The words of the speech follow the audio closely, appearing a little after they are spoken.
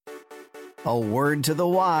A word to the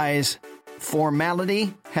wise.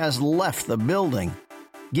 Formality has left the building,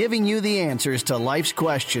 giving you the answers to life's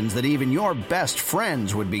questions that even your best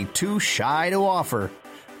friends would be too shy to offer.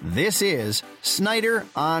 This is Snyder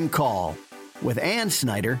on Call with Ann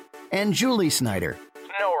Snyder and Julie Snyder.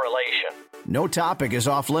 No relation. No topic is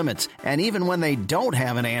off limits, and even when they don't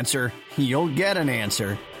have an answer, you'll get an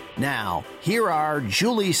answer. Now, here are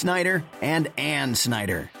Julie Snyder and Ann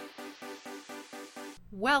Snyder.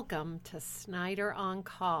 Welcome to Snyder on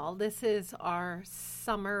Call. This is our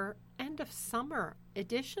end of summer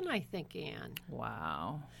edition, I think, Ann.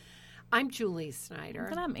 Wow. I'm Julie Snyder.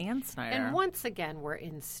 And I'm Ann Snyder. And once again, we're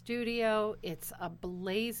in studio. It's a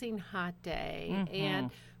blazing hot day. Mm-hmm.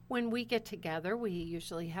 And when we get together, we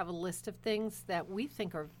usually have a list of things that we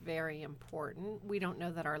think are very important. We don't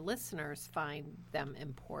know that our listeners find them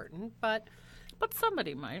important, but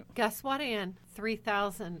somebody might. Guess what, Ann?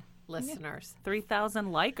 3,000 listeners. 3,000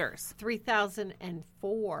 likers.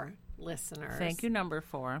 3,004 listeners. Thank you, number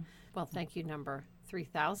 4. Well, thank you, number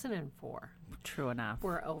 3,004. True enough.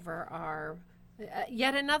 We're over our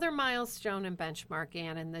yet another milestone and benchmark,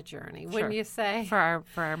 Ann, in the journey, Sure. wouldn't you say? For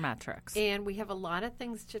our metrics. And we have a lot of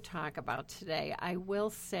things to talk about today. I will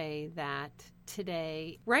say that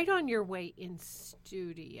today, right on your way in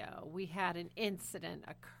studio, we had an incident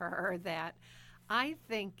occur that I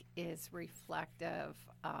think is reflective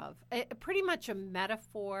of pretty much a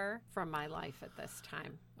metaphor from my life at this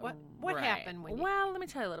time. What Right. happened when you... Well, let me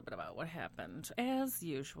tell you a little bit about what happened. As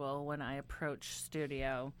usual, when I approach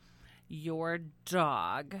studio, your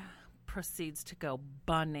dog proceeds to go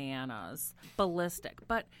bananas, ballistic.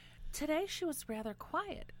 But today she was rather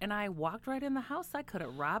quiet, and I walked right in the house. I could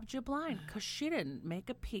have robbed you blind because she didn't make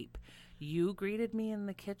a peep. You greeted me in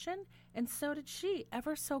the kitchen, and so did she,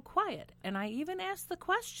 ever so quiet. And I even asked the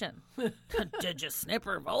question, did you snip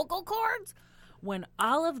her vocal cords? When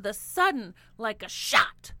all of the sudden, like a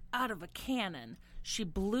shot out of a cannon, she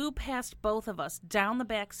blew past both of us down the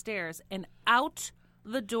back stairs and out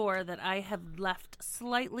the door that I had left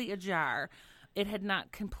slightly ajar. It had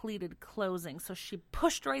not completed closing, so she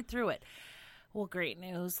pushed right through it. Well, great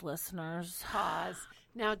news, listeners. Pause.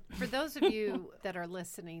 Now, for those of you that are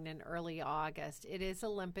listening in early August, it is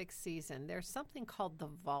Olympic season. There's something called the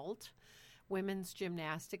vault, women's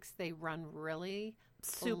gymnastics. They run really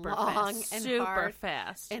Super long fast. and Super hard,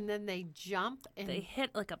 fast. and then they jump and They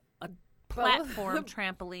hit like a platform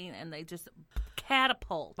trampoline, and they just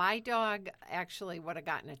catapult. My dog actually would have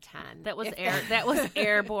gotten a 10. That was that was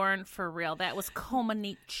airborne for real. That was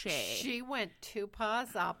Comanche. She went 2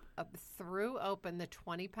 paws up, threw open the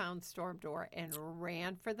 20-pound storm door, and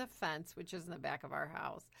ran for the fence, which is in the back of our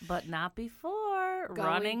house. But not before Going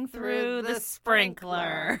running through the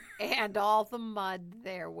sprinkler. And all the mud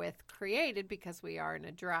therewith created because we are in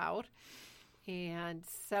a drought. And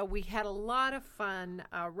so we had a lot of fun.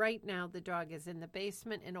 Right now, the dog is in the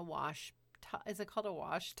basement in a wash tub. Is it called a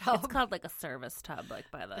wash tub? It's called like a service tub, like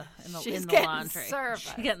She's in the getting laundry. service.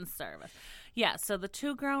 She's getting service. Yeah, so the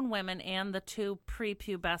 2 grown women and the 2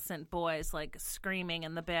 prepubescent boys like screaming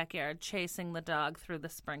in the backyard, chasing the dog through the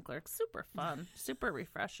sprinkler. Super fun, super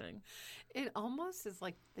refreshing. It almost is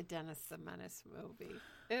like the Dennis the Menace movie.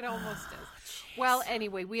 It almost is. Well,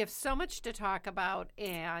 anyway, we have so much to talk about,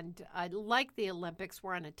 and like the Olympics,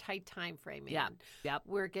 we're on a tight time frame. Yep.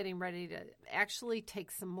 We're getting ready to actually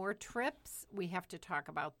take some more trips. We have to talk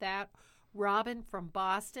about that. Robin from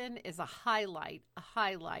Boston is a highlight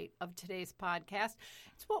of today's podcast.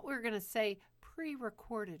 It's what we were going to say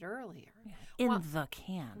pre-recorded earlier. In the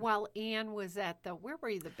can. While Ann was at where were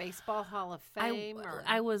you, the Baseball Hall of Fame?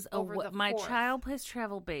 I was, my 4th? child plays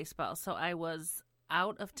travel baseball, so I was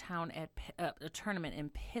out of town at a tournament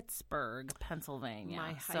in Pittsburgh, Pennsylvania.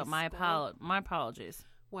 My apologies.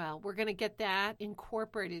 Well, we're going to get that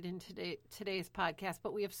incorporated into today's podcast,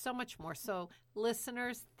 but we have so much more. So,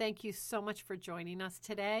 listeners, thank you so much for joining us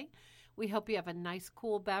today. We hope you have a nice,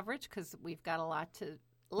 cool beverage because we've got a lot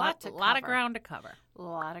of ground to cover. A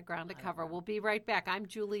lot of ground to cover. We'll be right back. I'm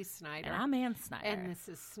Julie Snyder. And I'm Ann Snyder. And this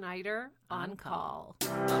is Snyder on Call.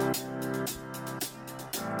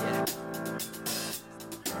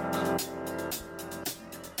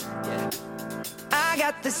 I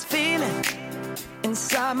got this feeling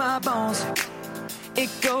inside my bones. It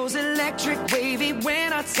goes electric wavy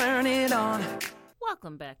when I turn it on.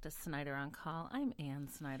 Welcome back to Snyder on Call. I'm Ann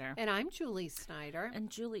Snyder. And I'm Julie Snyder. And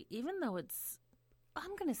Julie, even though it's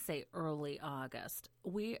I'm going to say early August,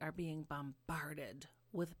 we are being bombarded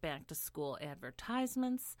with back-to-school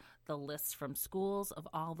advertisements, the lists from schools of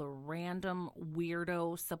all the random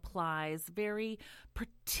weirdo supplies, very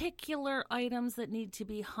particular items that need to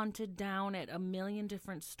be hunted down at a million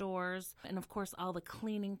different stores, and of course all the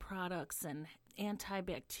cleaning products and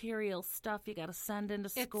antibacterial stuff you got to send into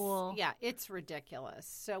school. It's ridiculous.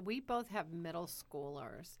 So we both have middle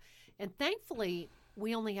schoolers, and thankfully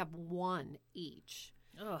we only have one each.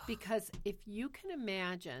 Ugh. Because if you can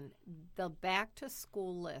imagine the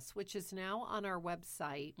back-to-school list, which is now on our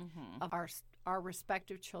website of our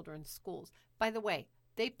respective children's schools. By the way,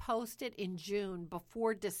 they posted in June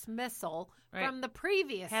before dismissal from the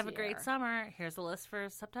previous Have a year. great summer. Here's a list for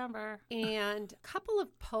September. And a couple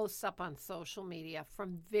of posts up on social media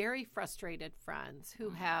from very frustrated friends who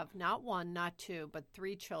have not one, not two, but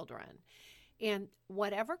 3 children. And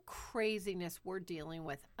whatever craziness we're dealing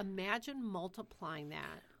with, imagine multiplying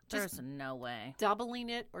that. There's no way. Doubling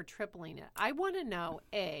it or tripling it. I want to know,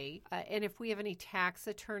 and if we have any tax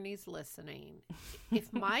attorneys listening,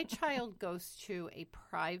 if my child goes to a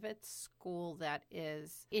private school that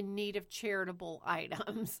is in need of charitable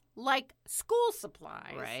items, like school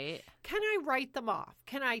supplies, Right. can I write them off?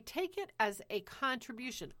 Can I take it as a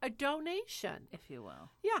contribution, a donation? If you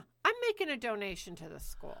will. Yeah, I'm making a donation to the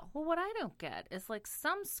school. Well, what I don't get is like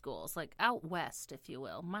some schools, like out west, if you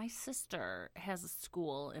will. My sister has a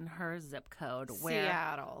school in her zip code where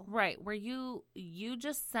Seattle. Right, where you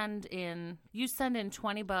just send in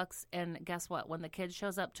 $20, and guess what? When the kid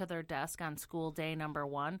shows up to their desk on school day number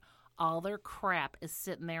 1, all their crap is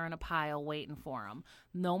sitting there in a pile waiting for them.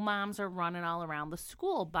 No moms are running all around. The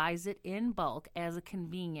school buys it in bulk as a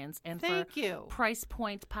convenience and Thank for you. price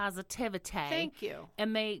point positivity. Thank you.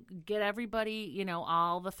 And they get everybody,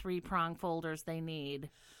 all the 3-prong folders they need.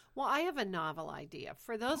 Well, I have a novel idea.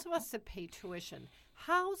 For those of us that pay tuition,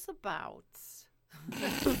 how's about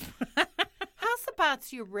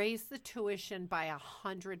you raise the tuition by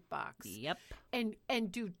 $100? Yep.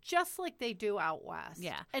 And do just like they do out west.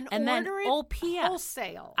 Yeah. And then, order it OPS,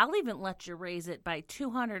 wholesale. I'll even let you raise it by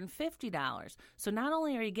 $250. So not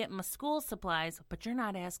only are you getting my school supplies, but you're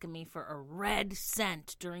not asking me for a red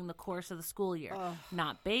cent during the course of the school year. Ugh.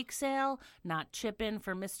 Not bake sale, not chip in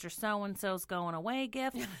for Mr. So-and-so's going away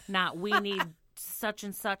gift, not we need such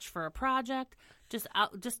and such for a project. Just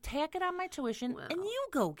tack it on my tuition and you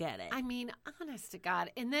go get it. I mean, honest to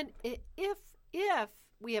God. And then if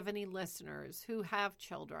we have any listeners who have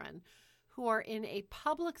children who are in a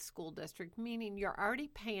public school district, meaning you're already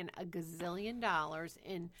paying a gazillion dollars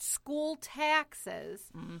in school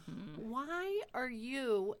taxes, why are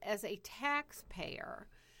you, as a taxpayer,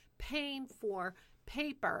 paying for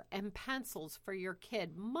paper and pencils for your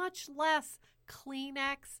kid, much less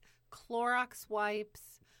Kleenex, Clorox wipes,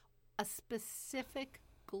 a specific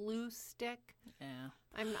glue stick? Yeah.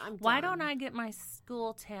 I'm Why done. don't I get my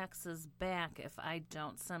school taxes back if I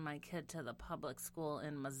don't send my kid to the public school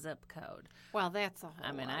in my zip code? Well, that's a whole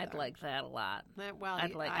I mean, other. I'd like that a lot. Well,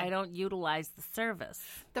 I don't utilize the service.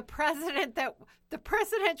 the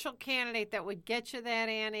presidential candidate that would get you that,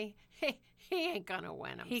 Annie, he ain't gonna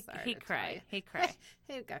win. He cried. He cried.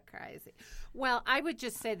 He got crazy. Well, I would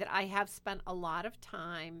just say that I have spent a lot of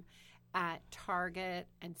time at Target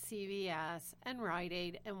and CVS and Rite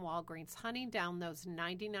Aid and Walgreens hunting down those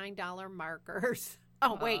 $99 markers.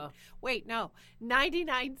 Oh, wait, no,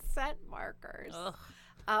 99-cent markers. Ugh.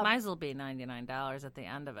 Might as well be $99 at the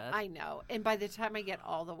end of it. I know. And by the time I get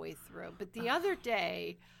all the way through. But the other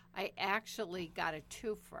day, I actually got a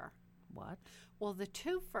twofer. What? Well, the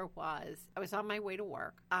twofer was, I was on my way to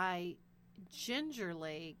work. I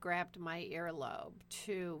gingerly grabbed my earlobe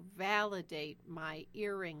to validate my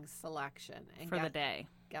earring selection. And For the day.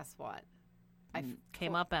 Guess what?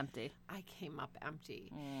 Came up empty. I came up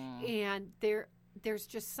empty. And there's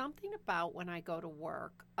just something about when I go to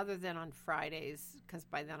work, other than on Fridays, because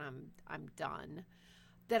by then I'm done,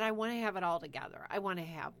 that I want to have it all together. I want to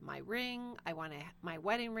have my ring. I want to my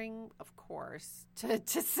wedding ring, of course, to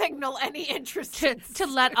signal any interest. To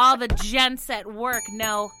let all the gents at work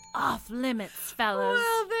know, off limits, fellas.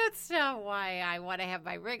 Well, that's not why I want to have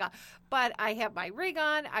my ring on. But I have my ring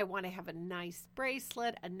on. I want to have a nice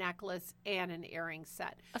bracelet, a necklace, and an earring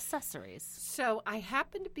set. Accessories. So I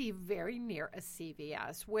happened to be very near a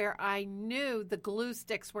CVS where I knew the glue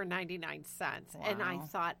sticks were 99 cents. Wow. And I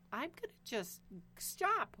thought, I'm going to just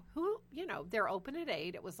stop. They're open at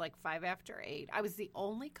 8. It was like 5 after 8. I was the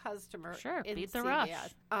only customer in beat the CVS.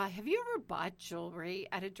 rush. Have you ever bought jewelry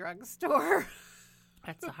at a drugstore?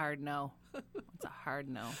 That's a hard no. It's a hard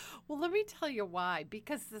no. Well, let me tell you why.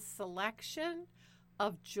 Because the selection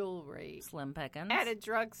of jewelry Slim pickings. at a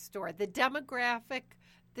drugstore. The demographic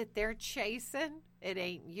that they're chasing, it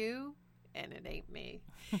ain't you and it ain't me.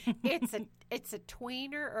 It's a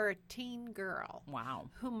tweener or a teen girl. Wow.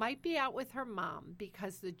 Who might be out with her mom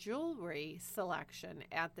because the jewelry selection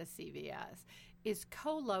at the CVS is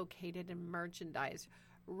co-located in merchandise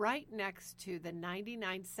right next to the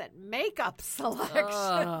 99-cent makeup selection.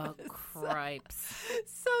 Oh, cripes.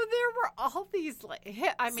 So there were all these,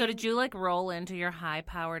 So did you, like, roll into your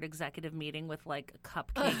high-powered executive meeting with, like,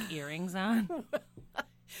 cupcake earrings on?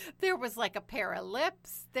 There was like a pair of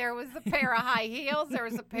lips. There was a pair of high heels. There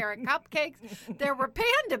was a pair of cupcakes. There were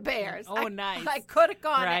panda bears. Oh, nice. I could have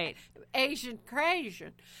gone Right. Asian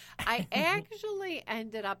crazian. I actually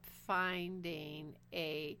ended up finding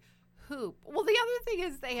a hoop. Well, the other thing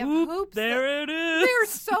is they have hoops. There it is. They're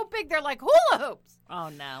so big. They're like hula hoops. Oh,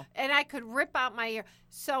 no. And I could rip out my ear.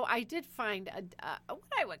 So I did find what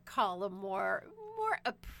I would call a more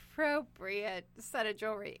appropriate set of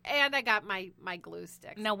jewelry. And I got my glue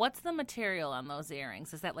sticks. Now, what's the material on those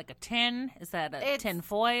earrings? Is that like a tin? Is that a It's- tin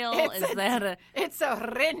foil? It's It's a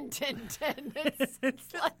rintintin.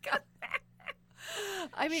 It's like a...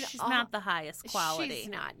 I mean, She's not the highest quality. She's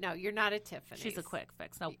not. No, you're not a Tiffany's. She's a quick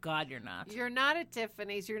fix. No, God, you're not. You're not at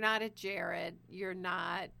Tiffany's. You're not at Jared. You're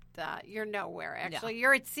not. You're nowhere. Actually,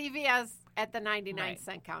 you're at CVS at the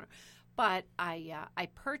 99-cent counter. But I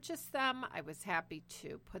purchased them. I was happy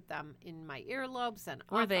to put them in my earlobes and.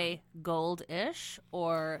 Were they gold-ish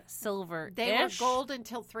or silver-ish? They were gold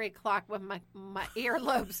until 3 o'clock when my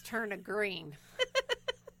earlobes turn a green.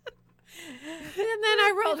 And then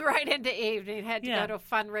I rolled right into evening. Had to go to a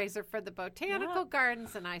fundraiser for the botanical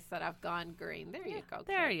gardens, and I said, I've gone green. There you go.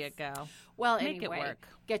 There kids. you go. Well, Make anyway, it work.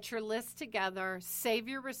 Get your list together, save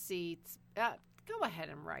your receipts. Go ahead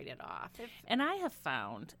and write it off. And I have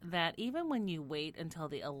found that even when you wait until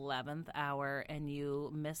the 11th hour and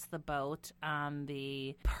you miss the boat on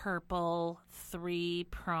the purple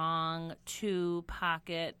 3-prong,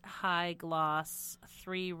 2-pocket, high gloss,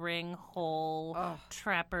 3-ring hole,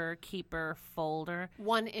 trapper keeper folder,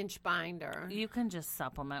 1-inch binder. you can just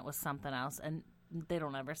supplement with something else, and they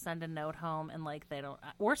don't ever send a note home, and like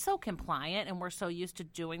we're so compliant and we're so used to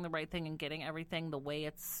doing the right thing and getting everything the way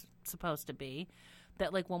it's supposed to be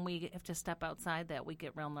that like when we have to step outside that we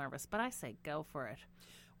get real nervous. But I say go for it.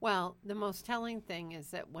 Well, the most telling thing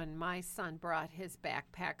is that when my son brought his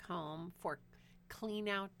backpack home for clean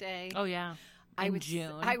out day, Oh yeah,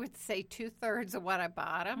 June. I would say 2/3 of what I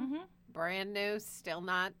bought him, brand new, still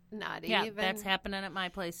not yeah, even. that's happening at my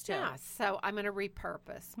place too. Yeah, so I'm going to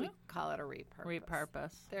repurpose. We call it a repurpose.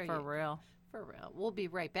 Repurpose There for you go. real. For real. We'll be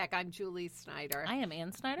right back. I'm Julie Snyder. I am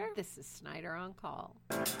Ann Snyder. This is Snyder on Call.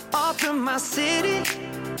 Off from my city,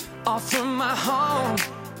 off from my home.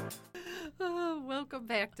 Welcome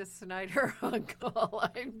back to Snyder on Call.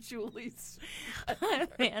 I'm Julie Snyder. I'm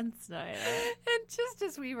Ann Snyder. And just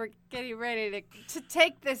as we were getting ready to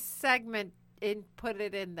take this segment and put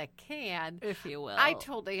it in the can, If you will. I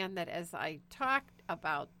told Ann that as I talked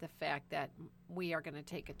about the fact that we are going to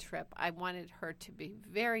take a trip, I wanted her to be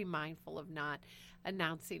very mindful of not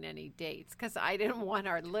announcing any dates because I didn't want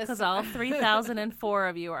our listeners. Because all 3,004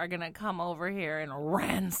 of you are going to come over here and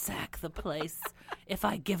ransack the place if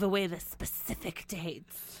I give away the specific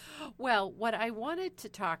dates. Well, what I wanted to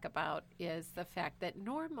talk about is the fact that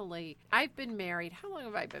normally I've been married. How long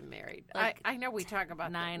have I been married? Like I know we talk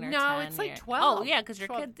about 9 that. or No, 10 it's like years. 12. Oh, yeah, because your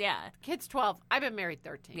 12. kids, yeah. Kids 12. I've been married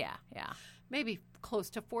 13. Yeah, yeah. Maybe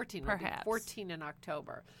close to 14. We'll be Perhaps. 14 in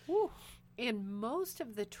October. Whew. And most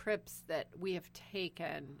of the trips that we have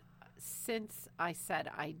taken since I said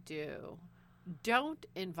I do don't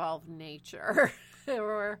involve nature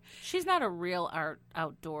or She's not a real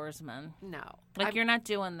outdoorsman. no. Like, you're not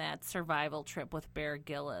doing that survival trip with Bear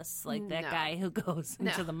Gillis, like that No. guy who goes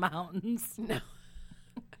into the mountains. No.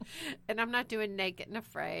 And I'm not doing Naked and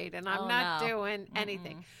Afraid, and I'm Oh, not no. doing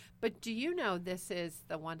anything. But do you know this is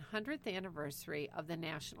the 100th anniversary of the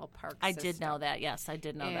National Park I System? did know that. Yes, I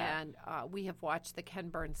did know that. And we have watched the Ken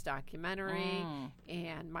Burns documentary,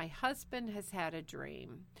 and my husband has had a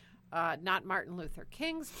dream. Not Martin Luther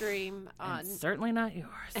King's dream. And certainly not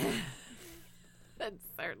yours. That's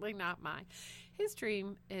certainly not mine. His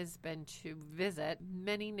dream has been to visit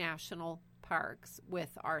many national parks with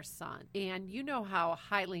our son. And you know how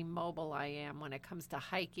highly mobile I am when it comes to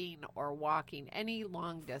hiking or walking any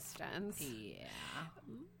long distance. Yeah.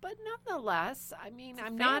 But nonetheless, I mean,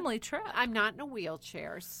 I'm Family trip. not in a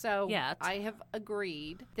wheelchair. So Yet. I have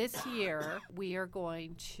agreed this year we are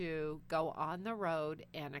going to go on the road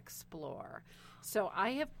and explore. So I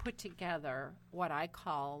have put together what I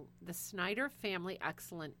call the Snyder Family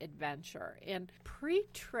Excellent Adventure. And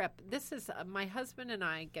pre-trip, this is my husband and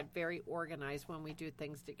I get very organized when we do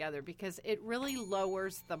things together because it really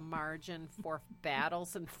lowers the margin for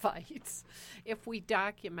battles and fights if we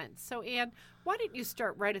document. So, Ann, why don't you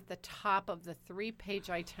start right at the top of the 3-page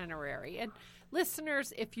itinerary? And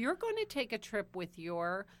listeners, if you're going to take a trip with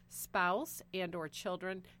your spouse and or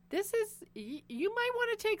children, this is, you might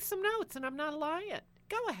want to take some notes, and I'm not lying.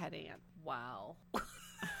 Go ahead, Ann. Wow.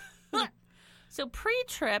 So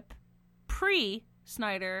pre-trip,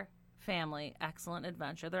 pre-Snyder Family Excellent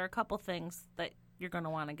Adventure, there are a couple things that you're going to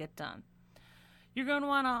want to get done. You're going to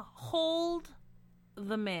want to hold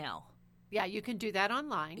the mail. Yeah, you can do that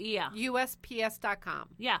online. Yeah. USPS.com.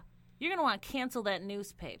 Yeah. You're going to want to cancel that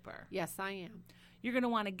newspaper. Yes, I am. You're going to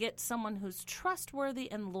want to get someone who's trustworthy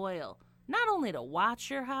and loyal, not only to watch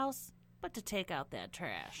your house, but to take out that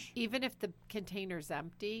trash. Even if the container's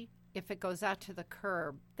empty, if it goes out to the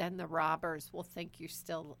curb, then the robbers will think you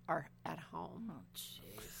still are at home. Oh,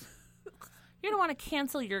 jeez. You're going to want to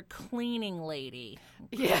cancel your cleaning lady.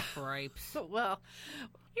 Yeah. Gripes. Well,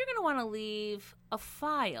 You're going to want to leave a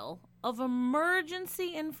file of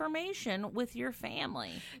emergency information with your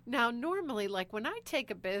family. now, normally, like when I take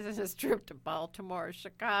a business trip to Baltimore or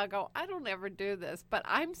Chicago, I don't ever do this, but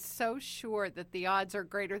I'm so sure that the odds are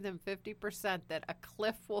greater than 50% that a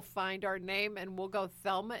cliff will find our name and we'll go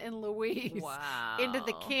Thelma and Louise Wow. into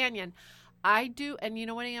the canyon. I do, and you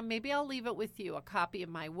know what, Ann? Maybe I'll leave it with you, a copy of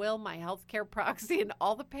my will, my healthcare proxy, and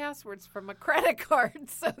all the passwords from a credit card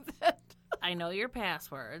so that... I know your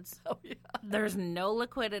passwords. Oh, yeah. There's no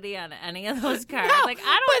liquidity on any of those cards. No, like,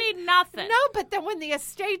 I don't need nothing. No, but then when the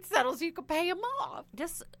estate settles, you can pay them off.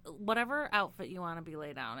 Just whatever outfit you want to be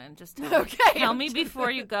laid down in. Just Okay. tell me before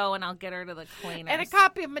you go, and I'll get her to the cleaners. And a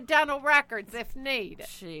copy of Madonna Records if need.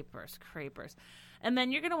 Cheapers, creepers. And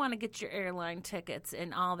then you're going to want to get your airline tickets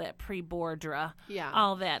and all that pre-boardra. Yeah.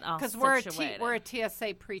 All that all Because situated. we're a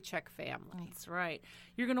TSA pre-check family. That's right.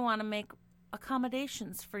 You're going to want to make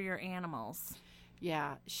accommodations for your animals.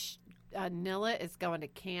 Yeah. Nilla is going to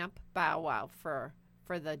Camp Bow Wow for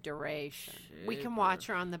the duration. We can watch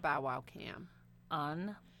her on the Bow Wow cam.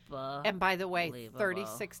 Unbelievable. And by the way,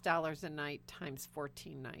 $36 a night times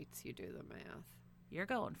 14 nights. You do the math. You're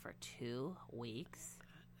going for 2 weeks.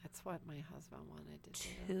 That's what my husband wanted to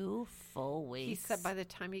do. 2 full weeks. He said by the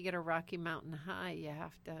time you get a Rocky Mountain High,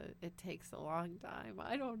 it takes a long time.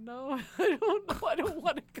 I don't know. I don't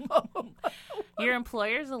want to go. Your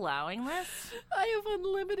employer's allowing this? I have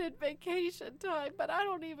unlimited vacation time, but I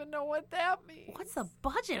don't even know what that means. What's the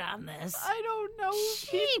budget on this? I don't know.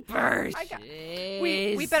 Cheapers.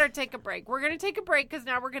 We better take a break. We're going to take a break because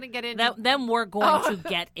now we're going to get into... Then we're going to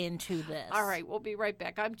get into this. All right, we'll be right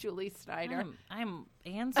back. I'm Julie Snyder. I'm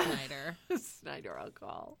Ann Snyder. Snyder on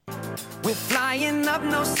call. We're flying up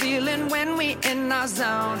no ceiling when we in our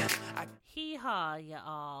zone. Hee-haw,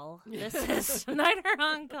 y'all. This is Snyder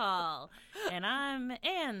on Call. And I'm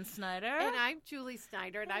Ann Snyder. And I'm Julie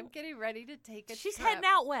Snyder, and I'm getting ready to take a She's trip. heading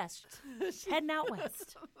out west. Heading out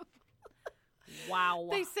west. Wow.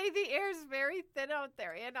 They say the air's very thin out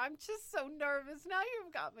there, and I'm just so nervous. Now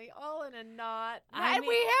you've got me all in a knot. I And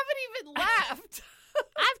we mean- haven't even left.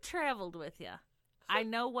 I've traveled with you. I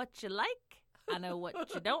know what you like. I know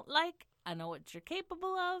what you don't like. I know what you're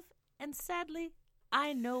capable of. And sadly,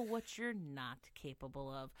 I know what you're not capable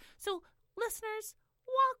of. So, listeners,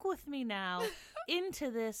 walk with me now into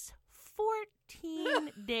this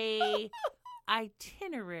 14-day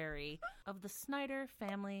itinerary of the Snyder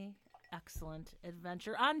Family Excellent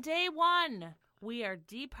Adventure. On day 1, we are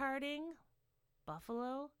departing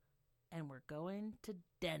Buffalo, and we're going to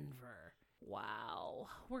Denver. Wow.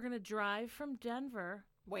 We're going to drive from Denver.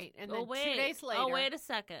 Wait, and then 2 days later. Oh, wait a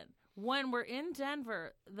second. When we're in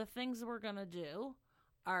Denver, the things we're going to do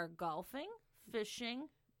are golfing, fishing,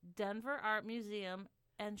 Denver Art Museum,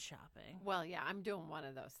 and shopping. Well, yeah, I'm doing one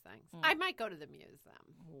of those things. I might go to the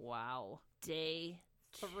museum. Wow. Day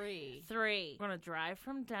 3. 3. We're going to drive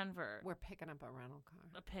from Denver. We're picking up a rental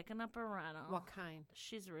car. Picking up a rental. What kind?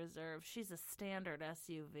 She's a reserve. She's a standard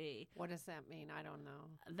SUV. What does that mean? I don't know.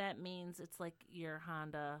 That means it's like your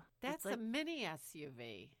Honda. That's It's like, a mini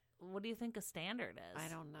SUV. what do you think a standard is? I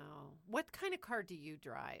don't know. What kind of car do you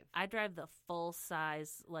drive? I drive the full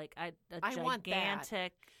size, like a I want that.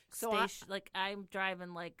 gigantic So station. Like I'm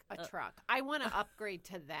driving like A truck. I want to upgrade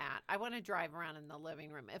to that. I want to drive around in the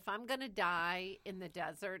living room. If I'm going to die in the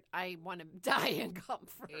desert, I want to die in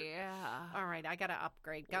comfort. Yeah. All right, I got to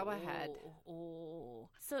upgrade. Go ahead. Oh.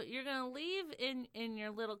 So you're gonna leave in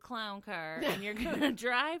your little clown car, and you're gonna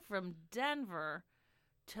drive from Denver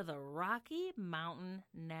to the Rocky Mountain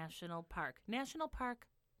National Park. National Park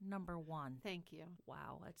number 1. Thank you.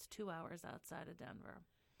 Wow, that's 2 hours outside of Denver.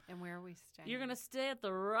 And where are we staying? You're going to stay at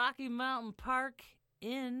the Rocky Mountain Park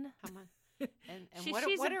Inn. How much? And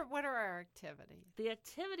what are our activities? The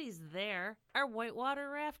activities there are whitewater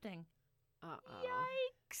rafting.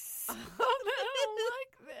 Yikes. I don't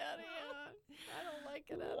like that, Ann. I don't like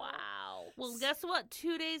it at all. Wow. Well, guess what?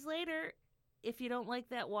 2 days later, if you don't like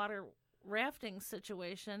that water rafting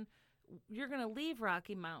situation, you're going to leave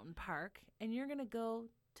Rocky Mountain Park and you're going to go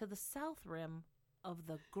to the south rim of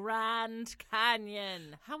the Grand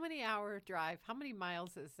Canyon. How many hour drive? How many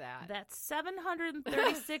miles is that? That's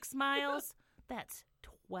 736 miles. That's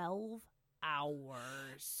 12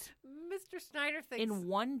 hours. Mr. Snyder thinks... In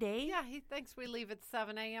one day? Yeah, he thinks we leave at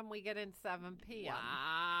 7 a.m., we get in 7 p.m.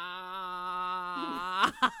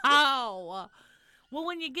 Wow. Well,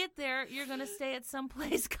 when you get there, you're going to stay at some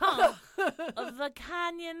place called the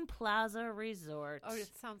Canyon Plaza Resort. Oh, it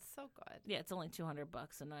sounds so good. Yeah, it's only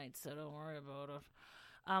 $200 a night, so don't worry about it.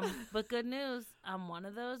 But good news, on one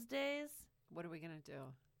of those days, what are we going to do?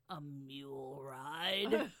 A mule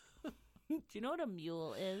ride. Do you know what a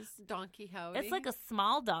mule is? Don Quixote. It's like a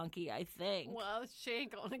small donkey, I think. Well, she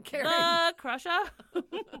ain't going to carry Crusher.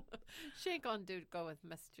 She ain't going to go with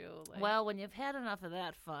Miss Julie. Well, when you've had enough of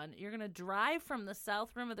that fun, you're going to drive from the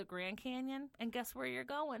south rim of the Grand Canyon, and guess where you're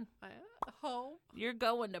going? Home. You're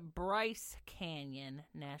going to Bryce Canyon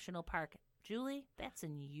National Park. Julie, that's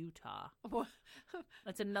in Utah. What?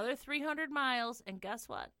 That's another 300 miles, and guess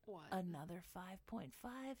what? What? Another 5.5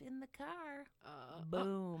 in the car.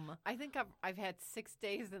 Boom. I think I've had 6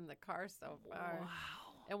 days in the car so far. Wow.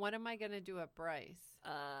 And what am I going to do at Bryce?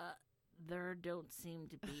 There don't seem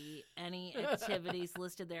to be any activities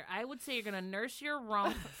listed there. I would say you're going to nurse your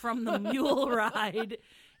rump from the mule ride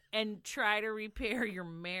and try to repair your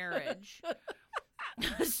marriage.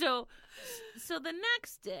 So the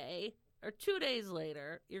next day, or 2 days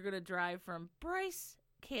later, you're going to drive from Bryce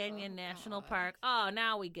Canyon National Park. Oh,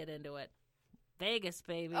 now we get into it. Vegas,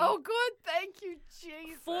 baby. Oh, good. Thank you,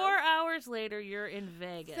 Jesus. 4 hours later, you're in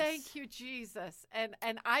Vegas. Thank you, Jesus. And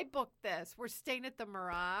I booked this. We're staying at the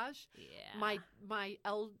Mirage. Yeah.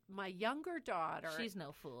 My younger daughter. She's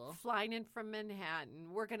no fool. Flying in from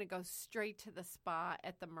Manhattan. We're going to go straight to the spa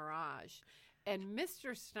at the Mirage. And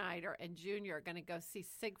Mr. Snyder and Junior are going to go see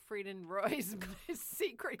Siegfried and Roy's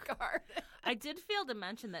Secret Garden. I did fail to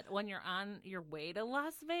mention that when you're on your way to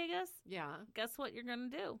Las Vegas, guess what you're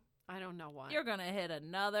going to do? I don't know why. You're going to hit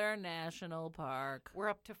another national park. We're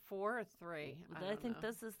up to 4 or 3. I think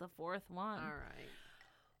this is the 4th one. All right.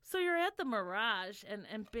 So you're at the Mirage,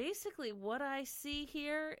 and basically what I see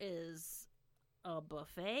here is a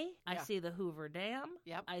buffet. I see the Hoover Dam.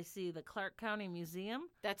 Yep. I see the Clark County Museum.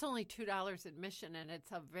 That's only $2 admission, and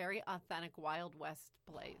it's a very authentic Wild West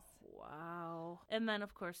place. Wow. And then,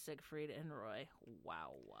 of course, Siegfried and Roy.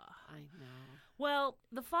 Wow. I know. Well,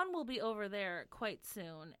 the fun will be over there quite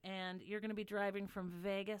soon, and you're going to be driving from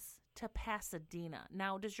Vegas to Pasadena.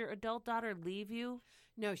 Now, does your adult daughter leave you?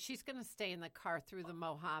 No, she's going to stay in the car through the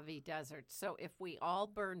Mojave Desert. So if we all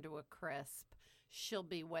burn to a crisp, she'll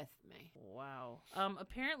be with me. Wow.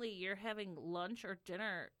 Apparently, you're having lunch or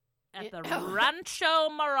dinner at the Rancho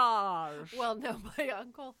Mirage. Well, no, my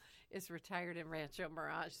uncle is retired in Rancho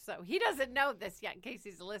Mirage, so he doesn't know this yet in case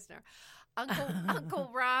he's a listener. Uncle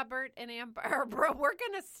Robert and Aunt Barbara, we're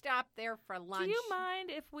going to stop there for lunch. Do you mind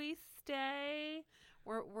if we stay?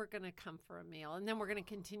 We're going to come for a meal, and then we're going to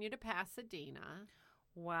continue to Pasadena.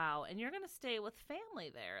 Wow. And you're going to stay with family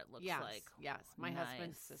there, it looks like. Yes, my Nice.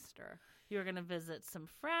 husband's sister. You're going to visit some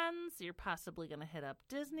friends. You're possibly going to hit up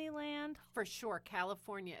Disneyland. For sure,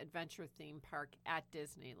 California Adventure Theme Park at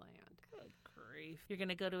Disneyland. Good grief. You're going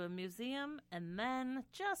to go to a museum, and then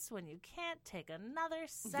just when you can't take another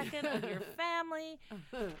second with your family,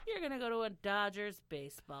 you're going to go to a Dodgers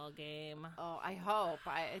baseball game. Oh, I hope.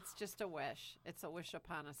 It's just a wish. It's a wish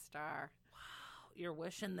upon a star. You're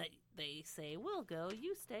wishing that they say, we'll go,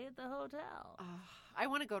 you stay at the hotel. I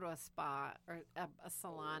want to go to a spa or a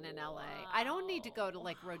salon in L.A. I don't need to go to,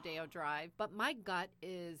 like, Rodeo Drive, but my gut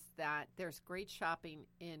is that there's great shopping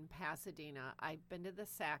in Pasadena. I've been to the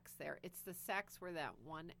Saks there. It's the Saks where that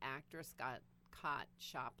one actress got caught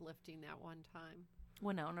shoplifting that one time.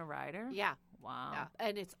 Winona Ryder? Yeah. Wow. Yeah.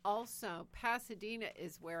 And it's also, Pasadena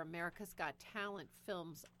is where America's Got Talent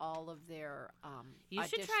films all of their You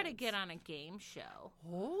should try to auditions. get on a game show.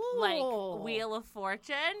 Oh. Like Wheel of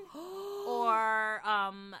Fortune or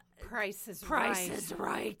Price is Price is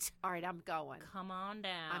Right. All right, I'm going. Come on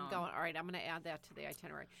down. I'm going. All right, I'm going to add that to the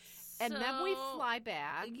itinerary. And then we fly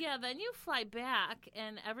back. Yeah, then you fly back,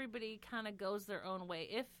 and everybody kind of goes their own way.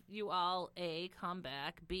 If you all, A, come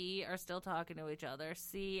back, B, are still talking to each other,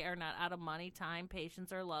 C, are not out of money, time,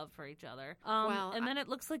 patience, or love for each other. And then it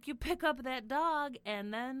looks like you pick up that dog,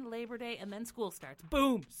 and then Labor Day, and then school starts.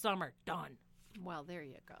 Boom, summer, done. Well, there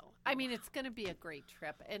you go. I mean, it's going to be a great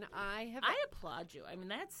trip, and I applaud you. I mean,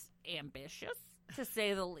 that's ambitious, to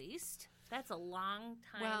say the least. That's a long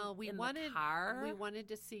time. Well, the car. We wanted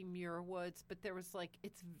to see Muir Woods, but there was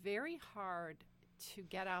it's very hard to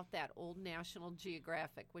get out that old National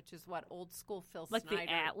Geographic, which is what old school Phil Snyder. Like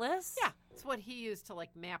the atlas? Yeah, it's what he used to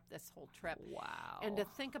map this whole trip. Wow. And to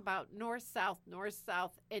think about north, south,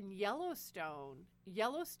 and Yellowstone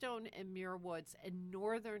and Muir Woods in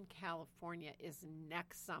Northern California is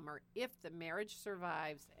next summer if the marriage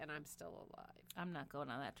survives and I'm still alive. I'm not going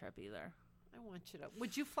on that trip either. I want you to.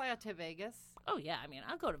 Would you fly out to Vegas? Oh, yeah. I mean,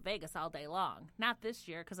 I'll go to Vegas all day long. Not this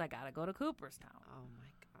year because I got to go to Cooperstown. Oh, my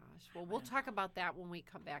gosh. Well, we'll talk about that when we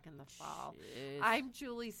come back in the fall. Jeez. I'm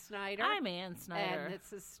Julie Snyder. I'm Ann Snyder. And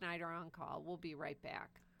this is Snyder on Call. We'll be right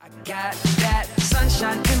back. I got that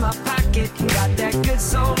sunshine in my pocket, got that good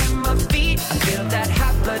soul in my feet. I feel that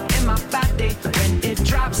hot blood in my body when it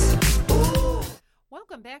drops. Ooh.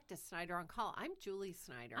 Welcome back to Snyder on Call. I'm Julie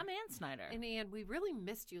Snyder. I'm Ann Snyder. And Ann, we really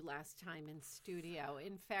missed you last time in studio.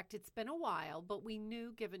 In fact, it's been a while, but we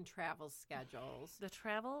knew given travel schedules. The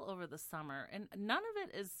travel over the summer, and none of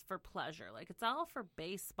it is for pleasure. It's all for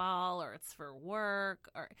baseball or it's for work.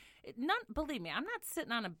 Believe me, I'm not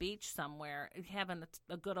sitting on a beach somewhere having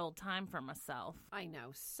a good old time for myself. I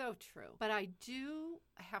know, so true. But I do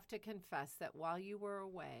have to confess that while you were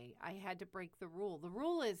away, I had to break the rule. The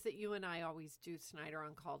rule is that you and I always do Snyder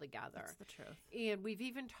on Call together. That's the truth. And we've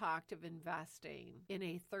even talked of investing in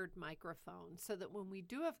a third microphone so that when we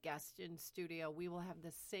do have guests in studio, we will have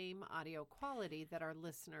the same audio quality that our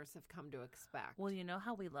listeners have come to expect. Well, you know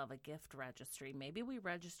how we love a gift registry. Maybe we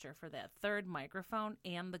register for that third microphone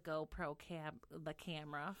and the GoPro the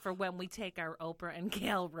camera for when we take our Oprah and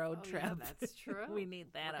Gail road trip. Yeah, that's true. We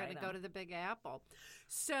need that. We're going to go to the Big Apple.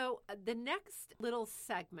 So the next little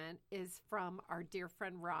segment is from our dear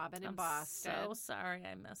friend Robin in Boston. I'm so sorry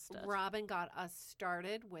I missed it. Robin got us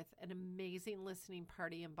started with an amazing listening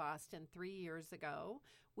party in Boston 3 years ago.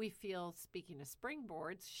 We feel, speaking of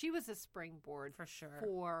springboards, she was a springboard for sure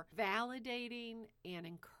for validating and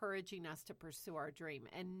encouraging us to pursue our dream.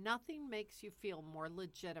 And nothing makes you feel more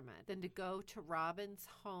legitimate than to go to Robin's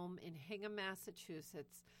home in Hingham,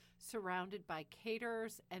 Massachusetts, surrounded by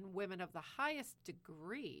caterers and women of the highest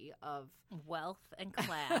degree of wealth and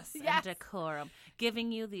class yes. and decorum,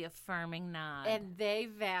 giving you the affirming nod. And they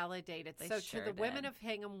validate it. They so sure to the did. women of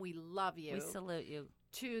Hingham, we love you. We salute you.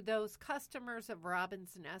 To those customers of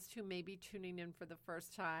Robin's Nest who may be tuning in for the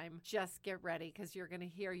first time, just get ready because you're going to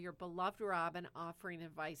hear your beloved Robin offering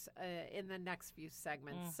advice in the next few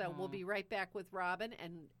segments. Mm-hmm. So we'll be right back with Robin.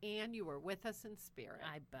 And Ann, you were with us in spirit.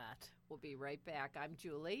 I bet. We'll be right back. I'm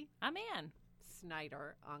Julie. I'm Ann.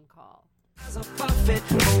 Snyder on Call. As a puppet,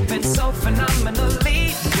 moving so phenomenally.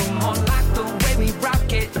 You won't like the way we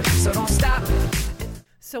rock it, so don't stop.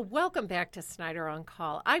 So welcome back to Snyder on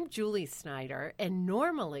Call. I'm Julie Snyder, and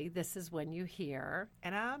normally this is when you hear...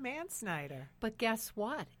 And I'm Ann Snyder. But guess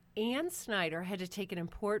what? Ann Snyder had to take an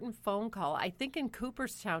important phone call, I think in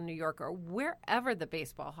Cooperstown, New York, or wherever the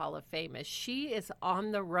Baseball Hall of Fame is. She is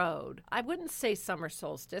on the road. I wouldn't say summer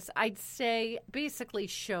solstice. I'd say basically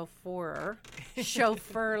chauffeur.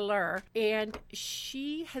 And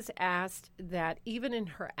she has asked that even in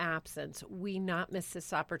her absence, we not miss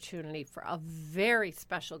this opportunity for a very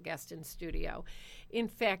special guest in studio. In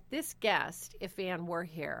fact, this guest, if Ann were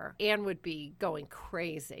here, Ann would be going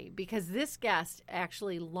crazy because this guest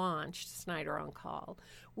actually launched Snyder on Call.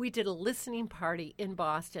 We did a listening party in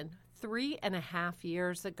Boston 3.5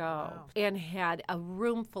 years ago and had a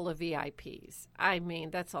room full of VIPs. I mean,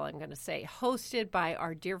 that's all I'm going to say. Hosted by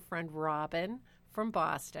our dear friend Robin from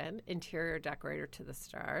Boston, interior decorator to the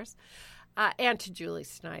stars. And to Julie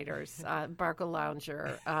Snyder's Barco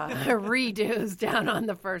Lounger redos down on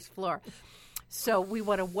the first floor. So we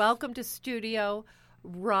want to welcome to studio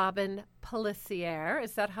Robin Pelissier.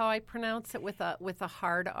 Is that how I pronounce it with a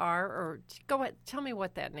hard R? Or go ahead, tell me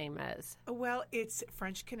what that name is. Well, it's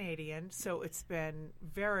French Canadian, so it's been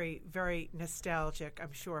very, very nostalgic,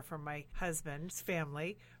 I'm sure, for my husband's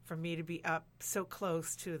family, for me to be up so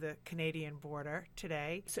close to the Canadian border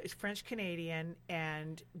today. So it's French Canadian,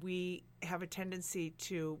 and we have a tendency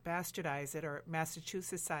to bastardize it or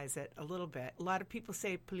Massachusettsize it a little bit. A lot of people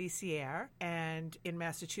say Pelissier, and in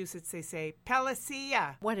Massachusetts they say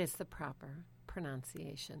Pelissier. What is the proper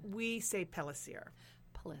pronunciation? We say Pelissier.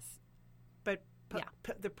 Pelissier. But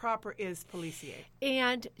The proper is policier.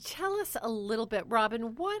 And tell us a little bit,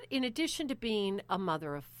 Robin, what, in addition to being a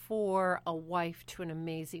mother of 4, a wife to an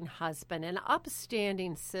amazing husband, an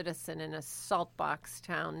upstanding citizen in a saltbox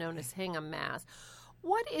town known as Hingham, Mass.,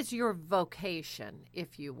 what is your vocation,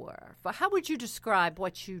 if you were? How would you describe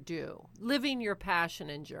what you do, living your passion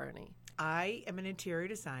and journey? I am an interior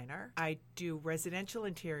designer. I do residential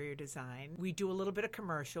interior design. We do a little bit of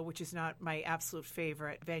commercial, which is not my absolute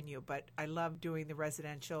favorite venue, but I love doing the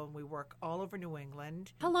residential, and we work all over New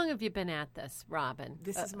England. How long have you been at this, Robin?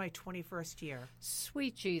 This is my 21st year.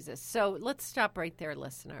 Sweet Jesus. So let's stop right there,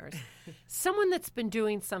 listeners. Someone that's been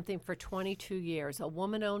doing something for 22 years, a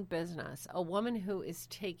woman-owned business, a woman who is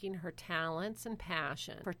taking her talents and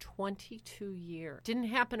passion for 22 years. Didn't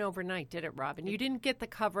happen overnight, did it, Robin? You didn't get the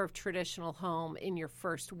cover of Traditional Home in your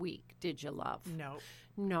first week, did you, love? No.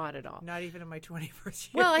 Not at all. Not even in my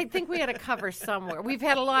 21st year. Well, I think we had a cover somewhere. We've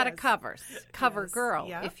had a lot of covers. Cover girl,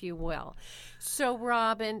 yeah. if you will. So,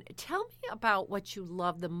 Robin, tell me about what you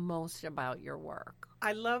love the most about your work.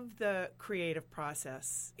 I love the creative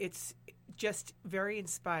process. It's just very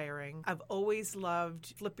inspiring. I've always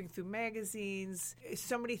loved flipping through magazines.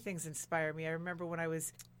 So many things inspire me. I remember when I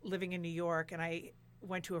was living in New York and I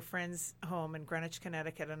went to a friend's home in Greenwich,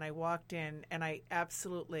 Connecticut, and I walked in, and I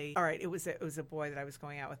absolutely, all right, it was a boy that I was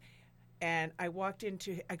going out with, and I walked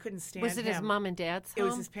into, I couldn't stand him. Was it his mom and dad's home? It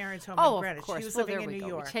was his parents' home in Greenwich. Of course. He was well, living there in we New go.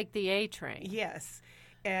 York. We take the A train. Yes.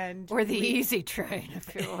 And or the easy train,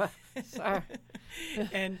 if you will. Sorry.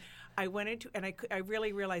 And I went into, and I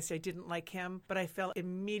really realized I didn't like him, but I fell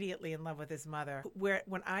immediately in love with his mother.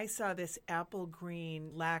 When I saw this apple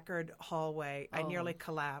green lacquered hallway, I nearly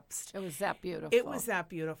collapsed. It was that beautiful. It was that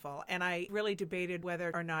beautiful. And I really debated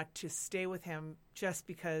whether or not to stay with him just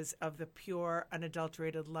because of the pure,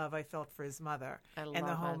 unadulterated love I felt for his mother and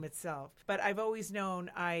the home itself. But I've always known,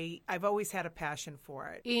 I've always had a passion for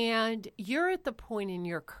it. And you're at the point in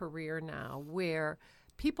your career now where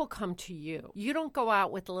people come to you. You don't go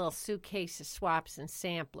out with a little suitcase of swaps and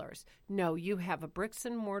samplers. No, you have a bricks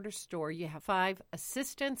and mortar store. You have 5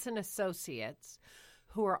 assistants and associates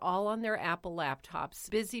who are all on their Apple laptops,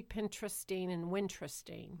 busy Pinteresting and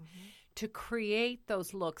Winteresting to create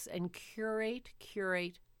those looks and curate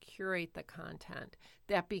the content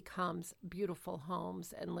that becomes beautiful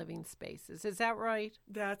homes and living spaces. Is that right?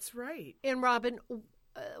 That's right. And Robin,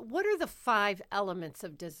 what are the 5 elements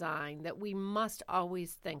of design that we must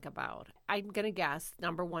always think about? I'm going to guess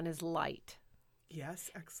number 1 is light.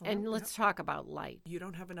 Yes, excellent. And let's talk about light. You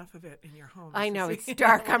don't have enough of it in your home. I know, it's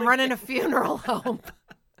dark. I'm running a funeral home.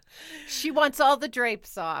 She wants all the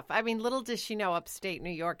drapes off. I mean, little does she know upstate New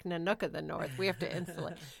York, in a nook of the north, we have to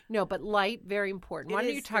insulate. No, but light, very important. Why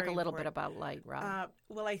don't you talk a little bit about light, Rob?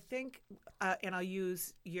 Well, I think, and I'll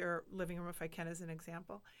use your living room if I can as an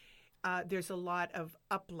example. There's a lot of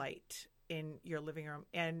uplight in your living room,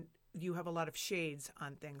 and you have a lot of shades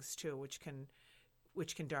on things too, which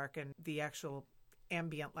can darken the actual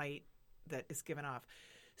ambient light that is given off.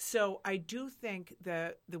 So I do think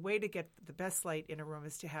the way to get the best light in a room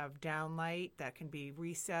is to have downlight that can be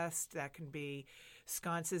recessed, that can be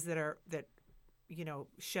sconces that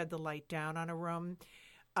shed the light down on a room.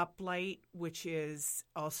 Uplight, which is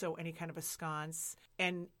also any kind of a sconce,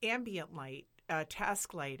 and ambient light.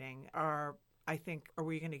 Task lighting are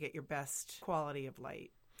where you're going to get your best quality of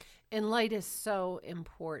light. And light is so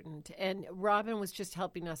important. And Robin was just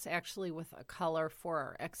helping us actually with a color for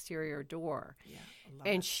our exterior door. Yeah, I love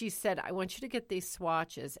and it. she said, I want you to get these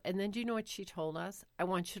swatches. And then do you know what she told us? I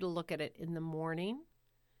want you to look at it in the morning,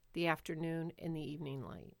 the afternoon, and the evening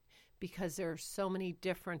light. Because there are so many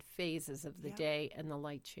different phases of the day and the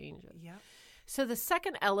light changes. Yeah. So the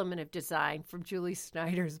second element of design from Julie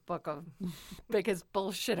Snyder's book of biggest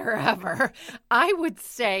bullshitter ever, I would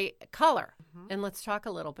say color. And let's talk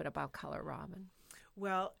a little bit about color, Robin.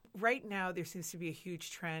 Well, right now there seems to be a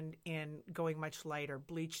huge trend in going much lighter.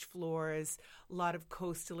 Bleached floors, a lot of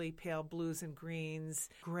coastally pale blues and greens,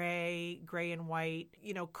 gray and white,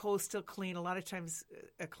 coastal clean. A lot of times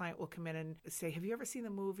a client will come in and say, have you ever seen the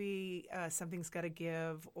movie Something's Gotta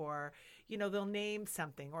Give? Or, they'll name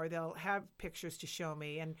something or they'll have pictures to show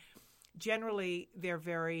me. And generally they're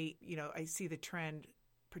very, I see the trend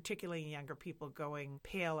particularly in younger people going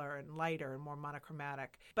paler and lighter and more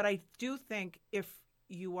monochromatic. But I do think if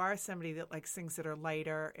you are somebody that likes things that are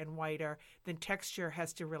lighter and whiter, then texture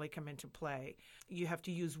has to really come into play. You have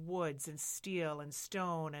to use woods and steel and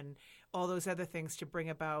stone and all those other things to bring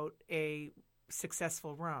about a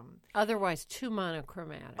successful room. Otherwise too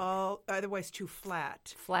monochromatic. Otherwise too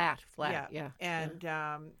flat. Flat, yeah. And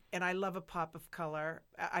I love a pop of color.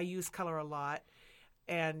 I use color a lot.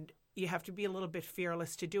 And you have to be a little bit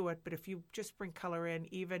fearless to do it. But if you just bring color in,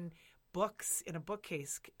 even books in a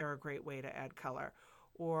bookcase are a great way to add color.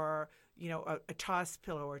 Or, a toss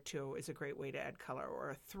pillow or two is a great way to add color.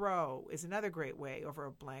 Or a throw is another great way over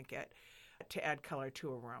a blanket to add color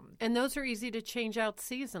to a room. And those are easy to change out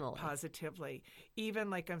seasonally. Positively. Even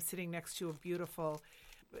like I'm sitting next to a beautiful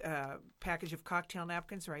package of cocktail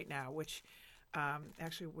napkins right now, which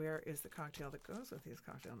actually, where is the cocktail that goes with these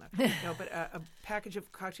cocktail napkins? No, but a package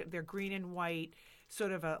of cocktail, they're green and white,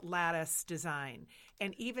 sort of a lattice design.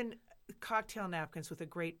 And even cocktail napkins with a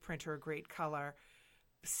great print or a great color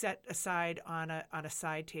set aside on a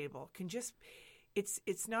side table can just...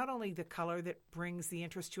 It's not only the color that brings the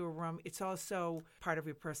interest to a room, it's also part of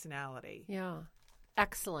your personality. Yeah.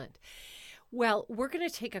 Excellent. Well, we're going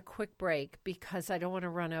to take a quick break because I don't want to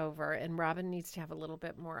run over, and Robin needs to have a little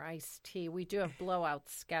bit more iced tea. We do have blowouts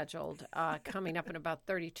scheduled coming up in about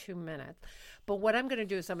 32 minutes. But what I'm going to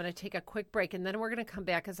do is I'm going to take a quick break, and then we're going to come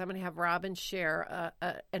back because I'm going to have Robin share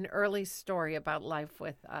an early story about life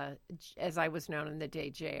with, as I was known in the day,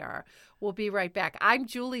 JR. We'll be right back. I'm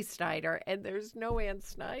Julie Snyder, and there's no Ann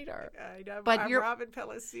Snyder. I'm Robin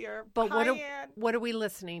Pellessier. But Hi, Ann. What are we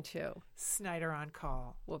listening to? Snyder on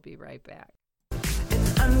Call. We'll be right back.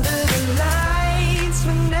 Under the lights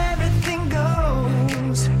when everything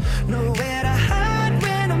goes, nowhere to hide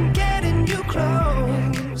when I'm getting you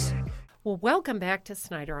close. Well, welcome back to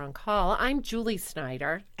Snyder on Call. I'm Julie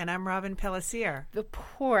Snyder. And I'm Robin Pellessier. The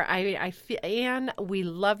poor, I feel, Ann, we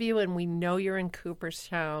love you and we know you're in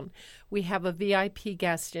Cooperstown. We have a VIP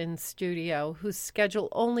guest in studio whose schedule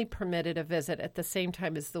only permitted a visit at the same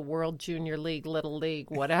time as the World Junior League, Little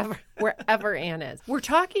League, whatever, wherever Ann is. We're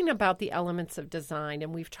talking about the elements of design,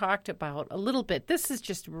 and we've talked about a little bit. This is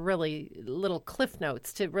just really little cliff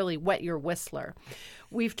notes to really wet your whistler.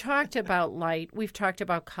 We've talked about light. We've talked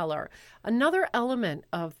about color. Another element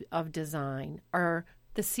of design are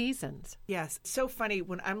the seasons. Yes. So funny.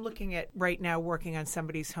 When I'm looking at right now working on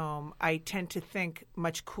somebody's home, I tend to think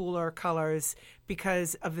much cooler colors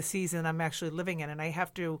because of the season I'm actually living in. And I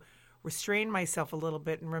have to restrain myself a little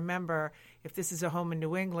bit and remember if this is a home in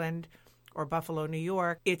New England or Buffalo, New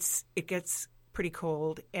York, it gets pretty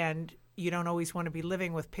cold, and you don't always want to be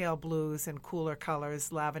living with pale blues and cooler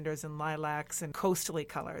colors, lavenders and lilacs and coastally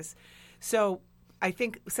colors. So I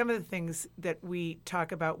think some of the things that we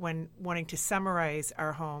talk about when wanting to summarize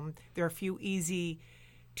our home, there are a few easy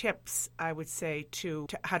tips, I would say, to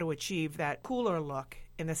how to achieve that cooler look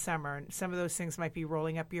in the summer. And some of those things might be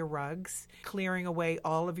rolling up your rugs, clearing away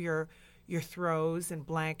all of your throws and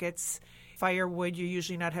blankets. Firewood, you're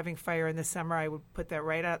usually not having fire in the summer. I would put that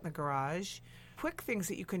right out in the garage. Quick things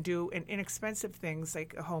that you can do, and inexpensive things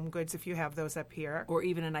like Home Goods, if you have those up here, or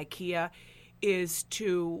even an IKEA, is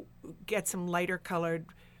to get some lighter colored,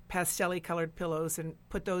 pastel-y colored pillows and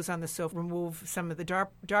put those on the sofa, remove some of the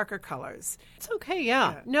darker colors. It's okay,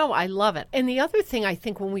 yeah. No, I love it. And the other thing I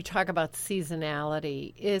think when we talk about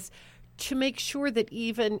seasonality is to make sure that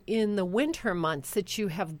even in the winter months that you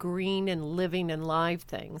have green and living and live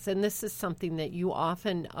things. And this is something that you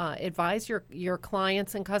often advise your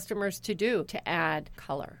clients and customers to do, to add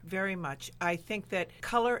color. Very much. I think that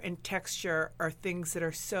color and texture are things that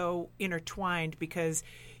are so intertwined because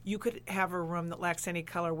you could have a room that lacks any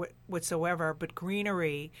color whatsoever, but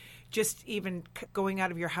greenery, just even going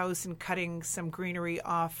out of your house and cutting some greenery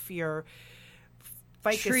off your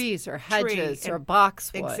trees or hedges or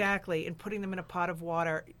boxwood. Exactly, and putting them in a pot of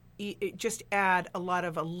water. Just add a lot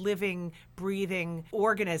of a living, breathing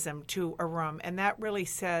organism to a room. And that really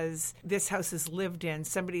says this house is lived in.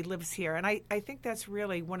 Somebody lives here. And I think that's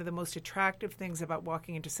really one of the most attractive things about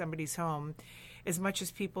walking into somebody's home. As much as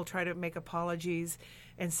people try to make apologies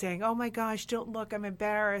and saying, oh, my gosh, don't look, I'm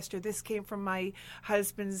embarrassed, or this came from my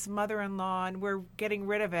husband's mother-in-law, and we're getting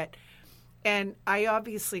rid of it. And I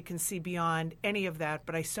obviously can see beyond any of that,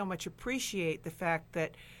 but I so much appreciate the fact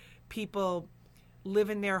that people live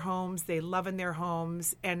in their homes, they love in their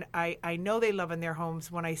homes, and I know they love in their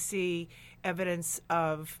homes when I see evidence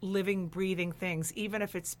of living, breathing things, even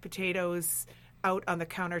if it's potatoes out on the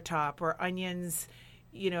countertop or onions,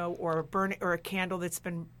 or a candle that's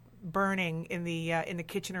been burning in the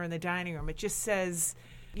kitchen or in the dining room. It just says,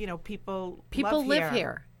 people live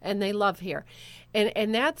here. And they love here.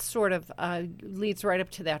 And that sort of leads right up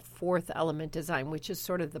to that fourth element, design, which is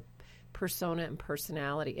sort of the persona and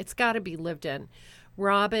personality. It's got to be lived in.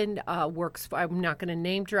 Robin works for, I'm not going to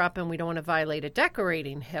name drop, and we don't want to violate a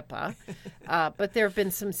decorating HIPAA, but there have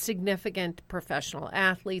been some significant professional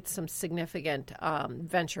athletes, some significant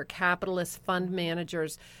venture capitalists, fund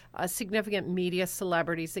managers, significant media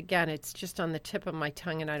celebrities. Again, it's just on the tip of my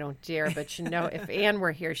tongue, and I don't dare, but if Anne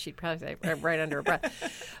were here, she'd probably say right under her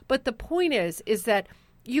breath. But the point is that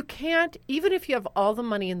you can't, even if you have all the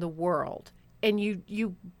money in the world, and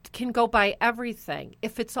you can go buy everything,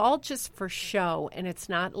 if it's all just for show and it's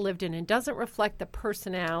not lived in and doesn't reflect the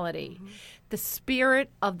personality, the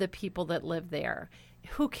spirit of the people that live there,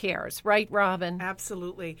 who cares, right, Robin?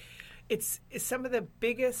 Absolutely. It's some of the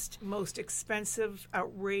biggest, most expensive,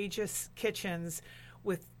 outrageous kitchens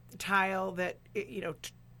with tile that,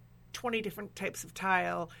 20 different types of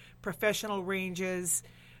tile, professional ranges,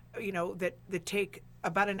 that take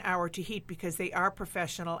about an hour to heat because they are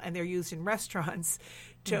professional and they're used in restaurants.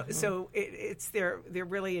 So they're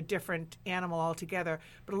really a different animal altogether.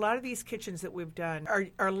 But a lot of these kitchens that we've done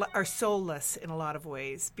are soulless in a lot of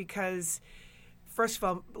ways because, first of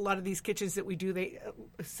all, a lot of these kitchens that we do,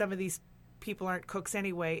 some of these people aren't cooks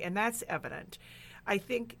anyway, and that's evident. I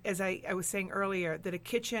think, as I was saying earlier, that a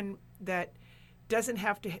kitchen that doesn't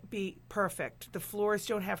have to be perfect. The floors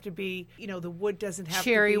don't have to be, the wood doesn't have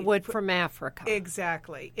cherry to be wood from Africa.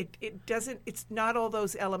 Exactly. It doesn't. It's not all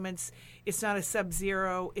those elements. It's not a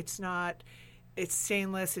Sub-Zero. It's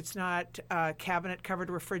stainless. It's not cabinet covered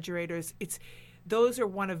refrigerators. Those are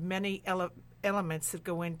one of many elements that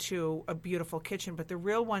go into a beautiful kitchen. But the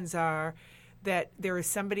real ones are that there is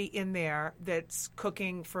somebody in there that's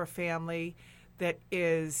cooking for a family that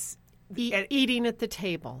is eating at the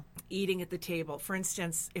table. Eating at the table. For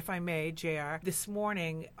instance, if I may, JR, this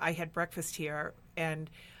morning I had breakfast here, and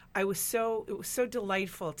it was so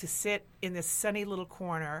delightful to sit in this sunny little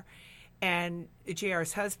corner, and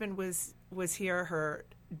JR's husband was here, her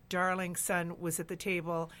darling son was at the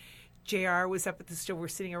table, JR was up at the stove. We're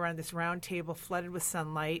sitting around this round table flooded with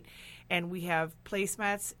sunlight, and we have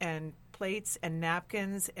placemats and plates and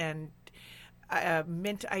napkins and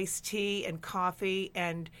mint iced tea and coffee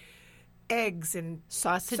and eggs and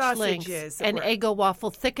sausages links, and Eggo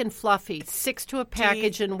waffle, thick and fluffy, 6 to a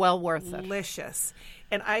package and well worth it. Delicious.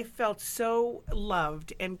 And I felt so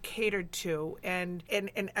loved and catered to. And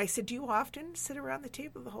I said, do you often sit around the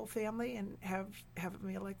table, the whole family, and have a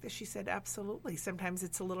meal like this? She said, absolutely. Sometimes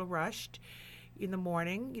it's a little rushed in the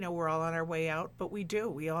morning. We're all on our way out, but we do.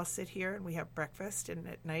 We all sit here and we have breakfast, and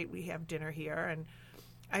at night we have dinner here. And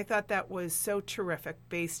I thought that was so terrific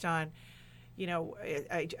based on,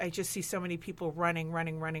 I just see so many people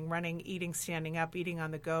running, eating standing up, eating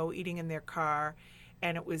on the go, eating in their car.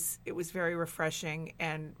 And it was very refreshing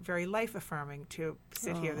and very life-affirming to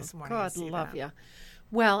sit here this morning. God love you.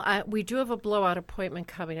 Well, we do have a blowout appointment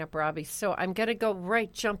coming up, Robbie. So I'm going to go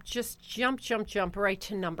jump right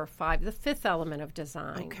to number 5, the 5th element of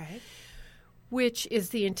design. Okay. Which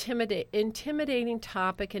is the intimidating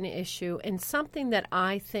topic and issue, and something that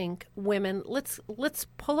I think women, let's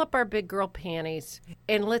pull up our big girl panties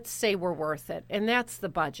and let's say we're worth it, and that's the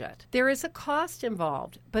budget. There is a cost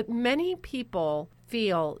involved, but many people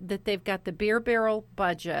feel that they've got the beer barrel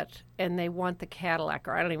budget and they want the Cadillac,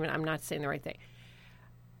 or I'm not saying the right thing.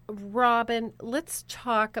 Robin, let's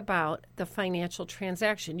talk about the financial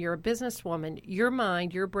transaction. You're a businesswoman. Your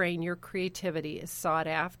mind, your brain, your creativity is sought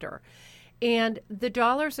after. And the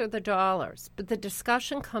dollars are the dollars, but the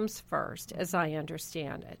discussion comes first, as I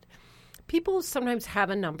understand it. People sometimes have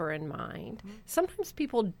a number in mind. Sometimes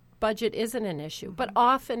budget isn't an issue, but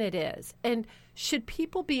often it is. And should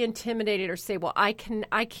people be intimidated or say, well, I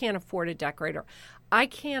can't afford a decorator. I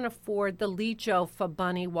can't afford the Lee Jofa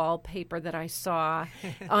bunny wallpaper that I saw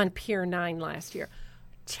on Pier 9 last year.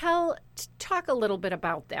 Talk a little bit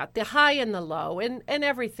about that, the high and the low and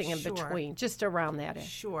everything in between, just around that issue.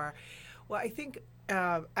 Sure. Well, I think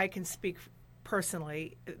I can speak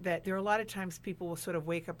personally that there are a lot of times people will sort of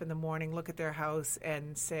wake up in the morning, look at their house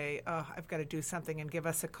and say, oh, I've got to do something, and give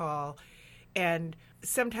us a call. And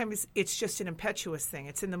sometimes it's just an impetuous thing.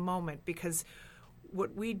 It's in the moment, because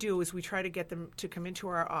what we do is we try to get them to come into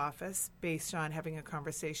our office based on having a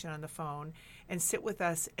conversation on the phone and sit with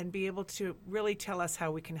us and be able to really tell us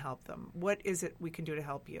how we can help them. What is it we can do to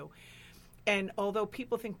help you? And although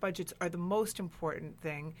people think budgets are the most important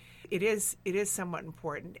thing, it is somewhat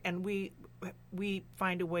important, and we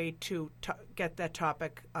find a way to get that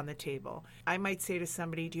topic on the table. I might say to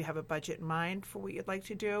somebody, do you have a budget in mind for what you'd like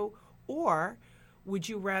to do? Or would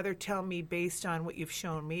you rather tell me based on what you've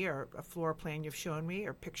shown me, or a floor plan you've shown me,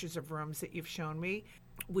 or pictures of rooms that you've shown me,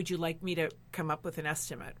 would you like me to come up with an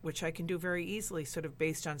estimate, which I can do very easily, sort of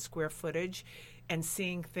based on square footage and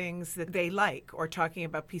seeing things that they like, or talking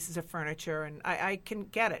about pieces of furniture, and I can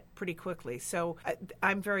get it pretty quickly. So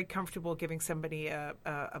I'm very comfortable giving somebody a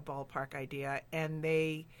ballpark idea, and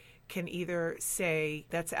they can either say,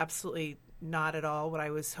 that's absolutely not at all what I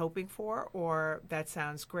was hoping for, or that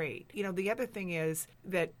sounds great. You know, the other thing is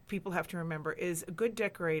that people have to remember is a good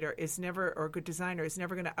decorator is never, or a good designer is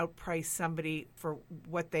never going to outprice somebody for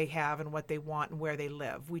what they have and what they want and where they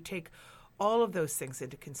live. We take all of those things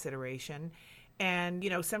into consideration. And, you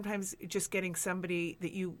know, sometimes just getting somebody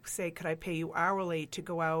that you say, could I pay you hourly to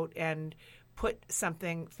go out and put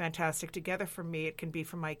something fantastic together for me? It can be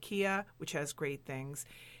from IKEA, which has great things.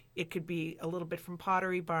 It could be a little bit from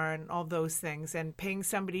Pottery Barn, all those things. And paying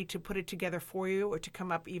somebody to put it together for you, or to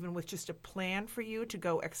come up even with just a plan for you to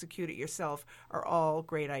go execute it yourself, are all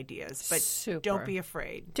great ideas. But Super. Don't be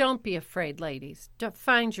afraid. Don't be afraid, ladies.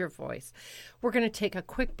 Find your voice. We're going to take a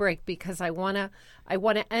quick break because I want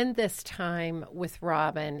to end this time with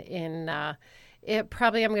Robin in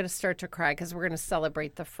probably I'm going to start to cry because we're going to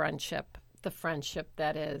celebrate the friendship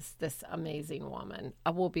that is this amazing woman.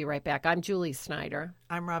 We'll be right back. I'm Julie Snyder.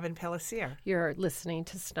 I'm Robin Pellissier. You're listening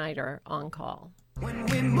to Snyder on Call. When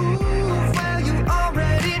we move, well, you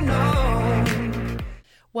already know.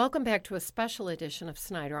 Welcome back to a special edition of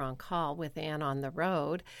Snyder on Call with Ann on the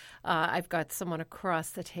Road. I've got someone across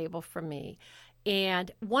the table from me. And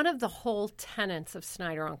one of the whole tenets of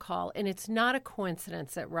Snyder on Call, and it's not a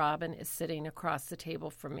coincidence that Robin is sitting across the table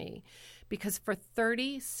from me, because for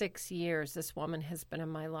 36 years, this woman has been in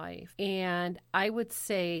my life. And I would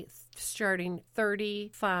say starting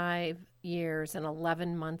 35 years and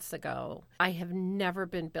 11 months ago, I have never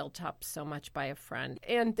been built up so much by a friend.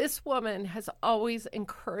 And this woman has always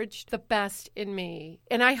encouraged the best in me.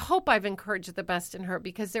 And I hope I've encouraged the best in her,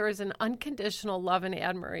 because there is an unconditional love and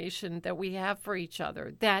admiration that we have for each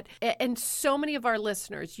other. And so many of our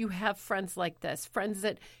listeners, you have friends like this, friends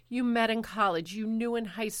that you met in college, you knew in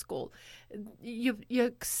high school. You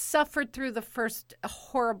suffered through the first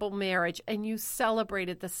horrible marriage, and you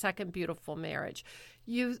celebrated the second beautiful marriage.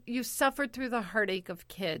 You suffered through the heartache of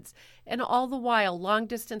kids, and all the while,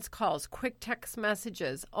 long-distance calls, quick text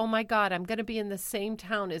messages. Oh, my God, I'm going to be in the same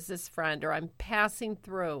town as this friend, or I'm passing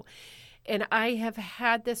through. And I have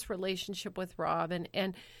had this relationship with Robin,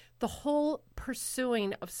 and the whole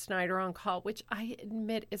pursuing of Snyder on Call, which I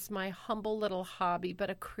admit is my humble little hobby,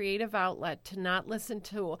 but a creative outlet to not listen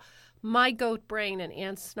to my goat brain and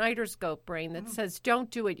Ann Snyder's goat brain that says,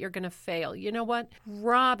 don't do it, you're going to fail. You know what?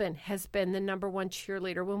 Robin has been the number one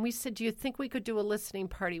cheerleader. When we said, do you think we could do a listening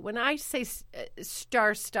party? When I say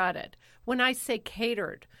star-studded, when I say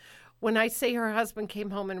catered, when I say her husband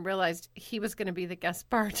came home and realized he was going to be the guest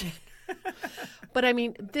bartender. But I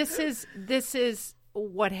mean, this is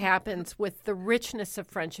what happens with the richness of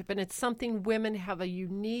friendship, and it's something women have a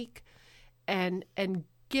unique and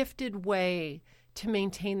gifted way to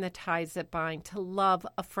maintain the ties that bind, to love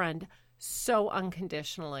a friend so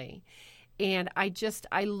unconditionally. And I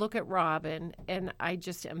look at Robin, and I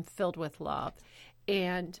just am filled with love.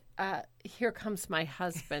 And here comes my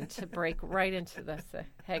husband to break right into this.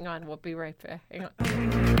 Hang on, we'll be right back. Hang on.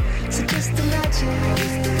 So just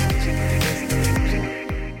imagine.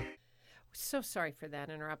 So sorry for that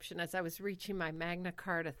interruption as I was reaching my Magna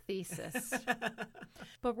Carta thesis.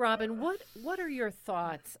 But Robin, what are your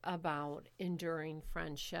thoughts about enduring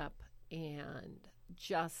friendship and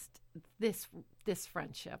just this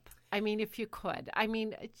friendship? I mean, if you could. I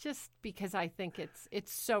mean, just because I think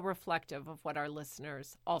it's so reflective of what our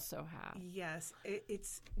listeners also have. Yes,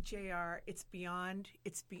 it's JR. It's beyond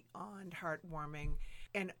heartwarming,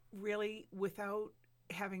 and really without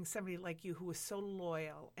having somebody like you who was so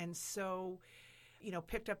loyal and so,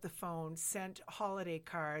 picked up the phone, sent holiday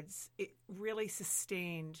cards. It really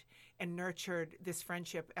sustained and nurtured this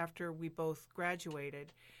friendship after we both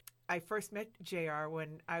graduated. I first met JR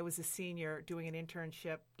when I was a senior doing an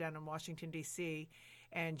internship down in Washington, D.C.,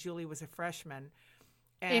 and Julie was a freshman.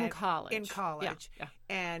 In college. Yeah.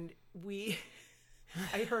 And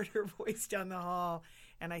I heard her voice down the hall,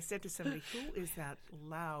 and I said to somebody, who is that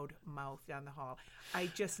loud mouth down the hall? I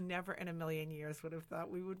just never in a million years would have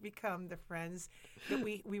thought we would become the friends that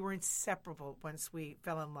we were inseparable once we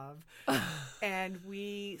fell in love. And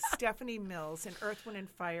Stephanie Mills and Earth, Wind, and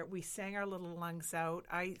Fire, we sang our little lungs out.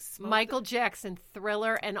 Michael Jackson,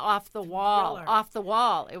 Thriller, and Off the Wall. Thriller. Off the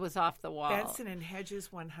Wall. It was Off the Wall. Benson and Hedges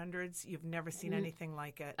 100s. You've never seen anything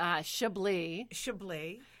like it. Chablis.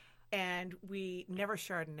 And we never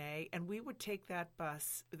Chardonnay, and we would take that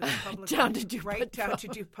bus the public Down to DuPont right down to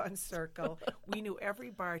DuPont Circle. We knew every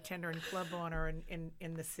bartender and club owner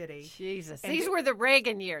in the city. Jesus. And These were the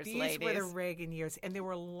Reagan years, These ladies. were the Reagan years, and there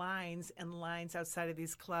were lines and lines outside of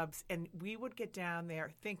these clubs, and we would get down there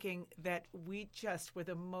thinking that we just were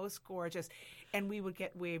the most gorgeous, and we would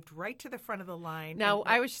get waved right to the front of the line. Now, and,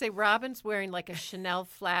 I would say Robin's wearing like a Chanel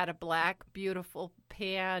flat, a black, beautiful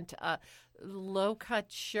pant, a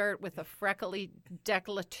low-cut shirt with a freckly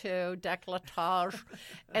décolletage,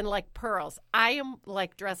 and like pearls. I am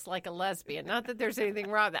like dressed like a lesbian. Not that there's anything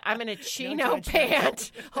wrong with that. I'm in a chino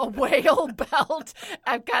pant, a whale belt.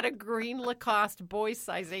 I've got a green Lacoste boys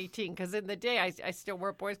size 18 because in the day I still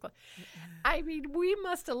wear boys clothes. I mean, we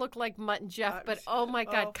must have looked like Mutt and Jeff, but oh my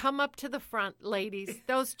God, come up to the front, ladies.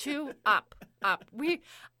 Those two up.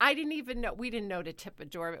 I didn't even know. We didn't know to tip a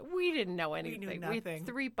door. We didn't know anything. We knew nothing.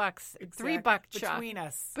 $3, Exactly. $3 chop between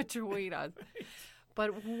us. Between us.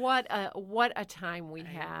 But what a time we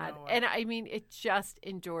had. And I mean, it just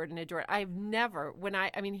endured and endured. I've never,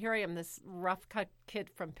 here I am, this rough cut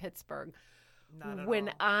kid from Pittsburgh. Not at When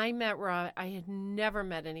all. I met Rob, I had never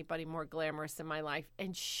met anybody more glamorous in my life.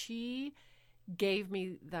 And she gave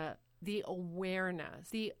me the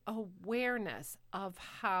awareness of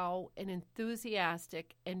how an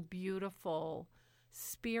enthusiastic and beautiful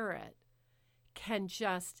spirit can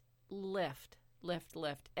just lift.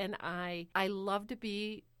 And I love to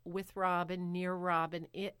be with Robin, near Robin,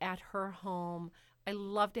 at her home. I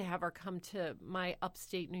love to have her come to my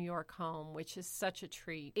upstate New York home, which is such a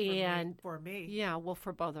treat. For me. Yeah, well,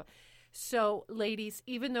 for both of us. So, ladies,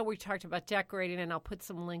 even though we talked about decorating, and I'll put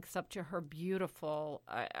some links up to her beautiful,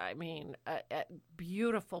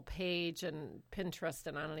 beautiful page and Pinterest,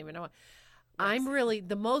 and I don't even know what. I'm really,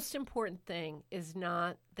 the most important thing is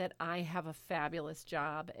not that I have a fabulous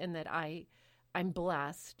job and that I'm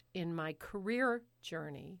blessed in my career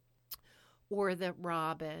journey or that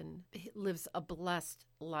Robin lives a blessed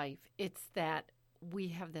life. It's that we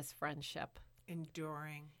have this friendship.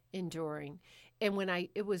 Enduring. And when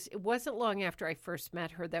it wasn't long after I first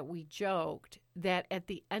met her that we joked that at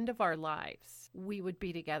the end of our lives, we would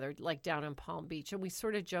be together like down in Palm Beach. And we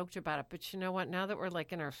sort of joked about it. But you know what? Now that we're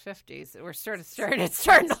like in our 50s, we're sort of starting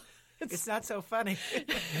It's not so funny.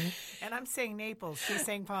 And I'm saying Naples. She's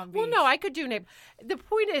saying Palm Beach. Well, no, I could do Naples. The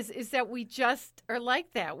point is that we just are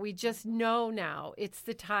like that. We just know now. It's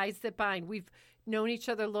the ties that bind. We've known each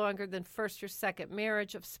other longer than first or second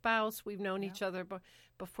marriage of spouse. We've known each other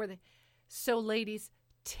before the. So, ladies,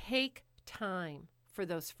 take time for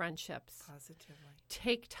those friendships. Positively.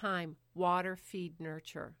 Take time. Water, feed,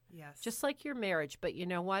 nurture. Yes. Just like your marriage. But you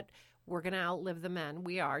know what? We're going to outlive the men.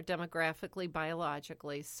 We are, demographically,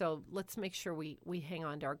 biologically. So let's make sure we hang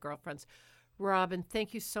on to our girlfriends. Robin,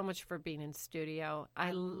 thank you so much for being in studio.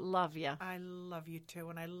 I love you. I love you, too,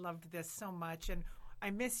 and I loved this so much. And I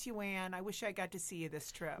miss you, Ann. I wish I got to see you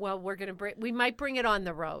this trip. Well, we might bring it on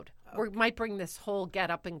the road. Okay. We might bring this whole get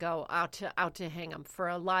up and go out to Hingham for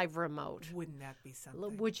a live remote. Wouldn't that be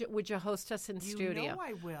something? Would you host us in studio? You know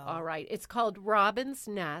I will. All right. It's called Robin's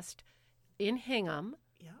Nest in Hingham.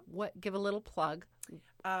 Yeah. Give a little plug.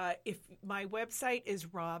 If my website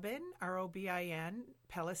is Robin, ROBIN,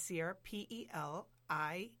 Pellissier,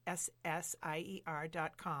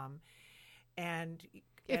 PELISSIER.com. And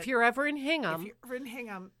if you're ever in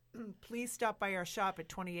Hingham, please stop by our shop at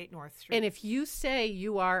 28 North Street. And if you say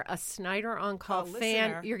you are a Snyder On Call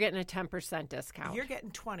fan, you're getting a 10% discount. You're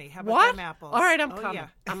getting 20. How about what? them apples? All right, I'm coming. Yeah.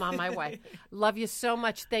 I'm on my way. Love you so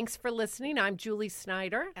much. Thanks for listening. I'm Julie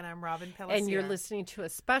Snyder. And I'm Robin Pellissier. And you're listening to a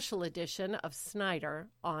special edition of Snyder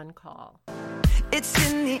On Call. It's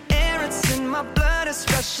in the air, it's in my blood, it's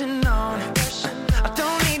rushing on. I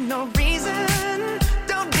don't need no reason,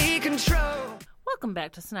 don't need control. Welcome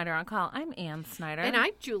back to Snyder On Call. I'm Ann Snyder. And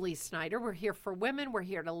I'm Julie Snyder. We're here for women. We're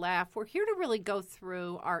here to laugh. We're here to really go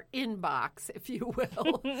through our inbox, if you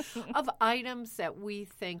will, of items that we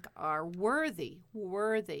think are worthy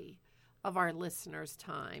of our listeners'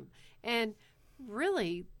 time. And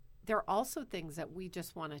really, there are also things that we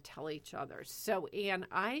just want to tell each other. So, Ann,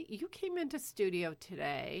 you came into studio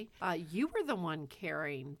today. You were the one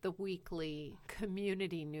carrying the weekly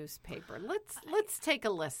community newspaper. Let's take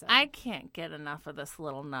a listen. I can't get enough of this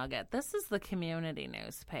little nugget. This is the community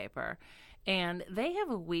newspaper, and they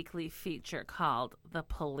have a weekly feature called The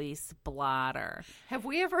Police Blotter. Have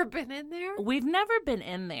we ever been in there? We've never been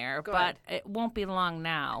in there, Good. But it won't be long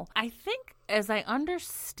now. I think, as I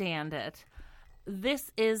understand it,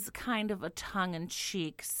 this is kind of a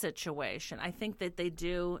tongue-in-cheek situation. I think that they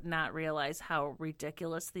do not realize how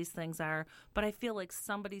ridiculous these things are, but I feel like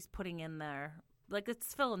somebody's putting in there Like,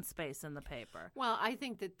 it's filling space in the paper. Well, I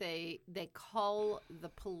think that they cull the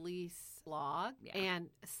police log and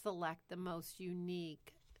select the most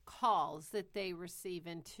unique calls that they receive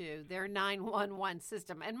into their 911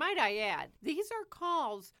 system. And might I add, these are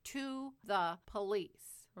calls to the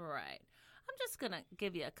police. Right. I'm just going to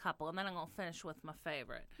give you a couple, and then I'm going to finish with my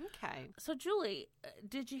favorite. Okay. So, Julie,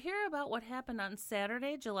 did you hear about what happened on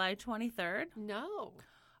Saturday, July 23rd? No.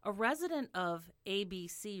 A resident of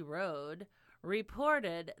ABC Road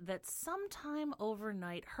reported that sometime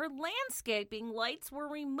overnight her landscaping lights were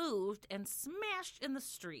removed and smashed in the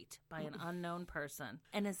street by an unknown person.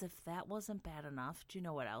 And as if that wasn't bad enough, do you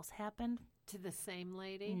know what else happened? To the same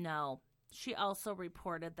lady? No. She also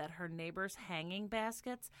reported that her neighbor's hanging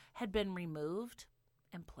baskets had been removed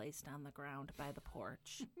and placed on the ground by the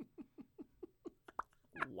porch.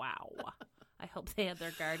 Wow. I hope they had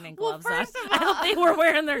their gardening gloves on. I hope they were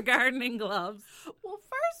wearing their gardening gloves. Well,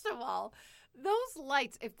 first of all, those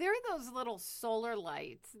lights, if they're those little solar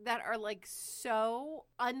lights that are like so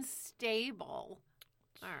unstable.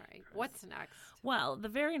 All right, what's next? Well, the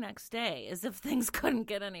very next day, as if things couldn't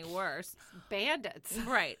get any worse. Bandits.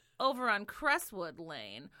 Right. Over on Crestwood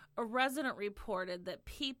Lane, a resident reported that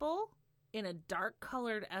people in a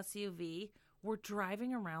dark-colored SUV were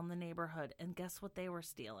driving around the neighborhood. And guess what they were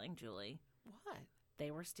stealing, Julie? What?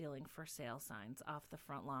 They were stealing for sale signs off the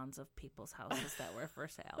front lawns of people's houses that were for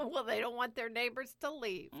sale. Well, they don't want their neighbors to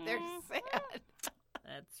leave. They're sad.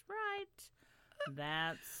 That's right.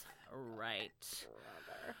 That's right.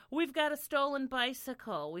 We've got a stolen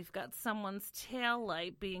bicycle. We've got someone's tail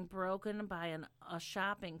light being broken by a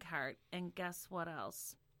shopping cart. And guess what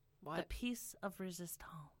else? What? The piece of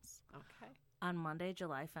resistance. Okay. On Monday,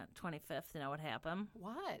 July 25th, you know what happened?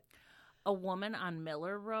 What? A woman on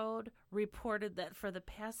Miller Road reported that for the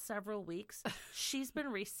past several weeks, she's been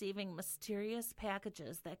receiving mysterious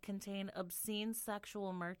packages that contain obscene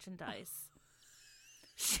sexual merchandise.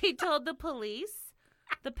 She told the police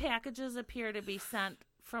the packages appear to be sent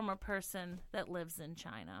from a person that lives in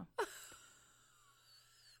China.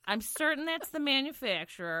 I'm certain that's the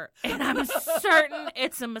manufacturer, and I'm certain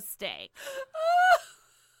it's a mistake.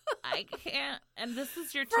 I can't. And this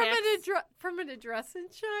is your tax. From an address in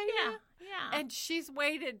China? Yeah. And she's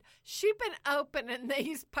waited. She's been opening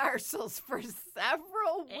these parcels for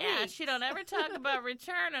several weeks. Yeah, she don't ever talk about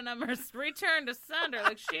returning them or return to sender.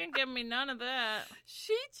 Like, she ain't giving me none of that.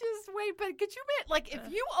 She just wait. But could you imagine, like,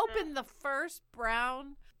 if you open the first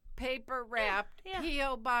brown paper wrapped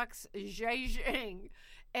P.O. Box Zhejiang,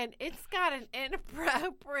 and it's got an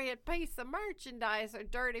inappropriate piece of merchandise or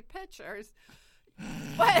dirty pictures,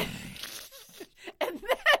 but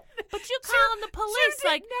you calling the police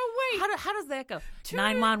like, no, wait. How does that go?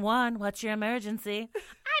 911, what's your emergency?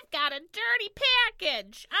 I've got a dirty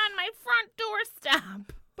package on my front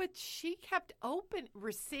doorstep. But she kept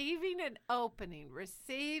receiving and opening.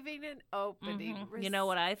 You know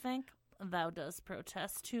what I think? Thou dost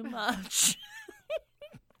protest too much.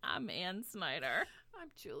 I'm Ann Snyder. I'm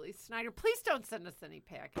Julie Snyder. Please don't send us any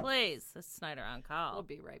package. Please, this is Snyder on Call. We'll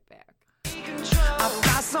be right back. I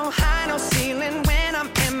fly so high, no ceiling when I'm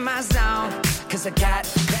in my zone, 'cause I got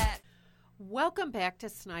that. Welcome back to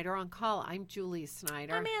Snyder on Call. I'm Julie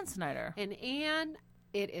Snyder. I'm Ann Snyder. And Ann,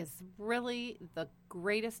 it is really the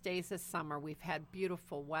greatest days this summer. We've had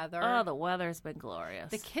beautiful weather. Oh, the weather's been glorious.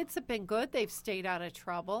 The kids have been good. They've stayed out of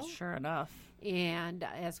trouble. Sure enough. And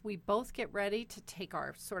as we both get ready to take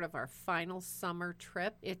our final summer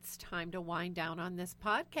trip, it's time to wind down on this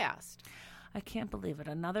podcast. I can't believe it.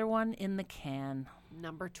 Another one in the can.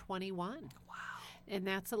 Number 21. Wow. And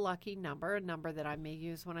that's a lucky number, a number that I may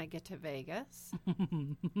use when I get to Vegas.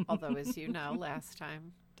 Although, as you know, last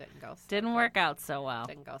time didn't work out so well.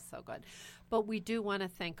 Didn't go so good. But we do want to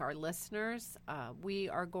thank our listeners. We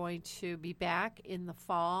are going to be back in the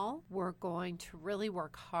fall. We're going to really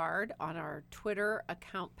work hard on our Twitter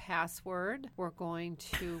account password. We're going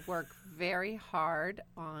to work very hard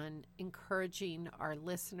on encouraging our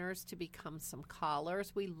listeners to become some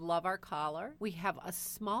callers. We love our caller. We have a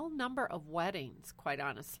small number of weddings, quite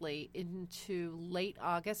honestly, into late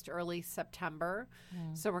August, early September.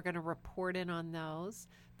 So we're going to report in on those.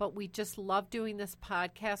 But we just love doing this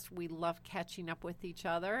podcast. We love catching up with each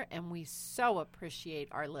other, and we so appreciate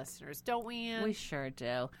our listeners, don't we, Ann? We sure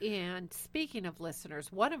do. And speaking of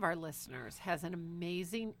listeners, one of our listeners has an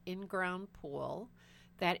amazing in-ground pool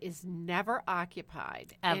that is never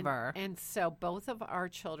occupied. Ever. And so both of our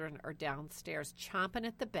children are downstairs chomping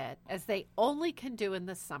at the bit, as they only can do in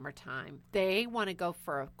the summertime. They want to go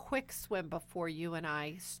for a quick swim before you and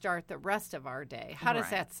I start the rest of our day. How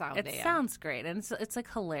does that sound, It Ann? sounds great. And it's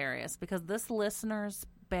like hilarious because this listener's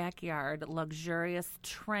backyard, luxurious,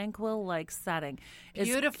 tranquil like setting.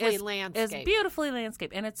 Beautifully landscaped. Is beautifully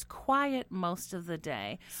landscaped, and it's quiet most of the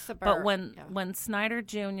day. But when Snyder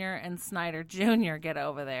Jr. and Snyder Jr. get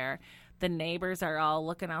over there, the neighbors are all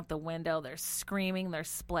looking out the window. They're screaming. They're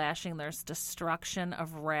splashing. There's destruction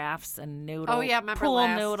of rafts and remember pool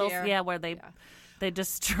last noodles. year? Yeah, where they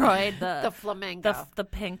destroyed the flamingo, the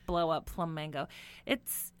pink blow up flamingo.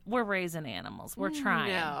 We're raising animals. We're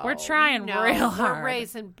trying. No, we're trying real hard. We're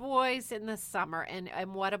raising boys in the summer,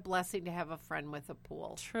 and what a blessing to have a friend with a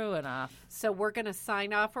pool. True enough. So we're going to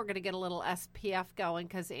sign off. We're going to get a little SPF going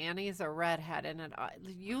because Annie's a redhead, and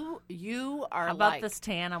you are. How about this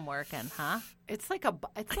tan I'm working, huh? It's like a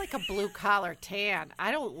blue collar tan.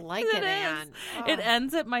 I don't like it, Ann. Oh. It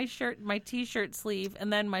ends at my t-shirt sleeve,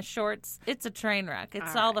 and then my shorts. It's a train wreck.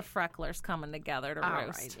 It's all the frecklers coming together to all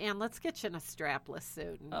roost. Right. Ann, let's get you in a strapless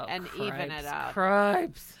suit and cripes, even it up.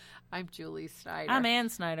 Cripes. I'm Julie Snyder. I'm Ann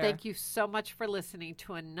Snyder. Thank you so much for listening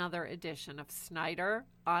to another edition of Snyder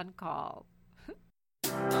on Call.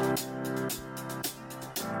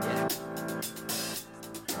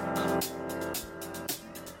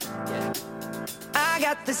 I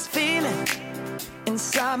got this feeling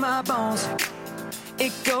inside my bones.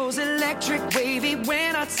 It goes electric wavy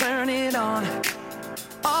when I turn it on.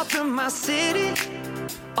 Off from my city,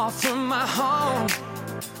 off from my home.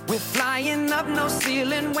 We're flying up, no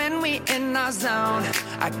ceiling when we in our zone.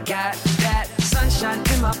 I got that sunshine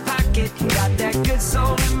in my pocket, got that good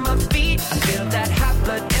soul in my feet. I feel that hot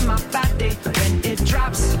blood in my body when it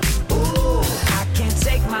drops. Ooh, I can't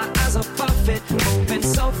take my eyes off it, moving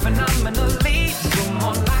so phenomenally. You're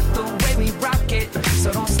more like the way we rock it,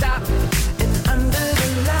 so don't stop. And under the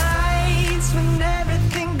lights when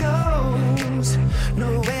everything goes,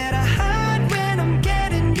 nowhere to hide when I'm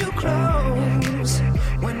getting you close.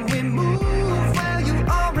 When we move, well, you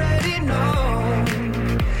already know.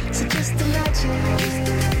 So just imagine.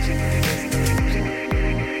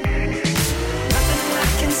 Nothing I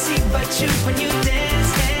can see but you when you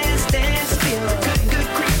dance, dance, dance. Feel good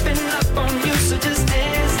creeping up on you. So just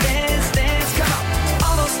dance, dance, dance. Come on.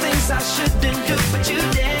 All those things I shouldn't do, but you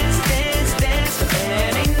dance, dance, dance.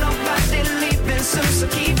 And ain't nobody leaving soon, so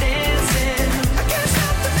keep dancing. I can't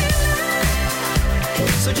stop the feeling.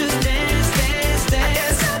 So just dance, dance,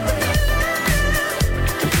 dance.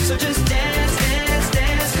 So just dance, dance,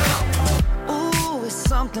 dance, come on. Ooh, it's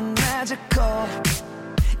something magical.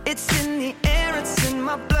 It's in the air, it's in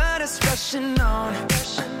my blood, it's rushing on.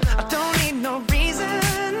 I don't need no reason,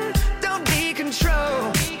 don't need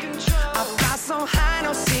control. I fly so high,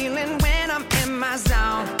 no ceiling when I'm in my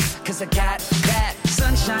zone. Cause I got that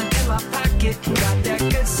sunshine in my pocket, got that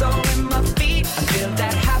good soul in my feet. I feel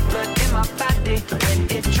that hot blood in my body when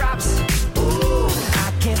it drops. Ooh,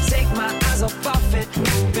 I can't take my eyes off it,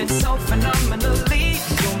 moving so phenomenally.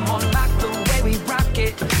 You're more like the way we rock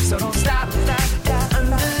it, so don't stop.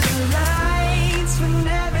 Under the lights when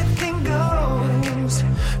everything goes,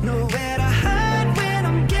 nowhere to hide when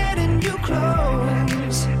I'm getting you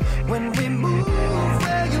close. When we move,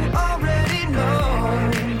 well, you already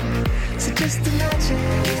know. So just imagine.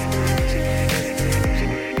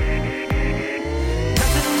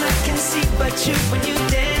 Nothing I can see but you when you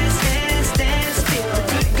dance, dance, dance. Feel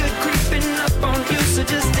good creeping up on you. So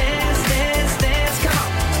just dance, dance, dance. Come on.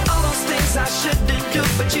 All those things I shouldn't do,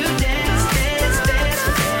 but you dance, dance, dance.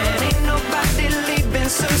 And ain't nobody leaving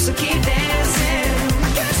soon, so keep dancing. I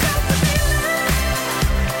can't stop the feeling.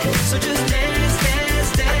 So just dance,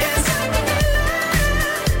 dance, dance.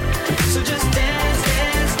 So just dance,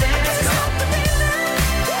 dance, dance.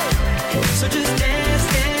 So just dance,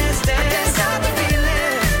 dance, dance. I can't stop the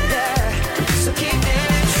feeling, yeah. So keep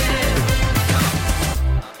dancing.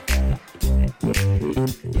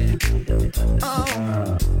 Oh,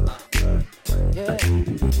 yeah,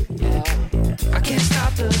 yeah. I can't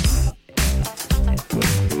stop the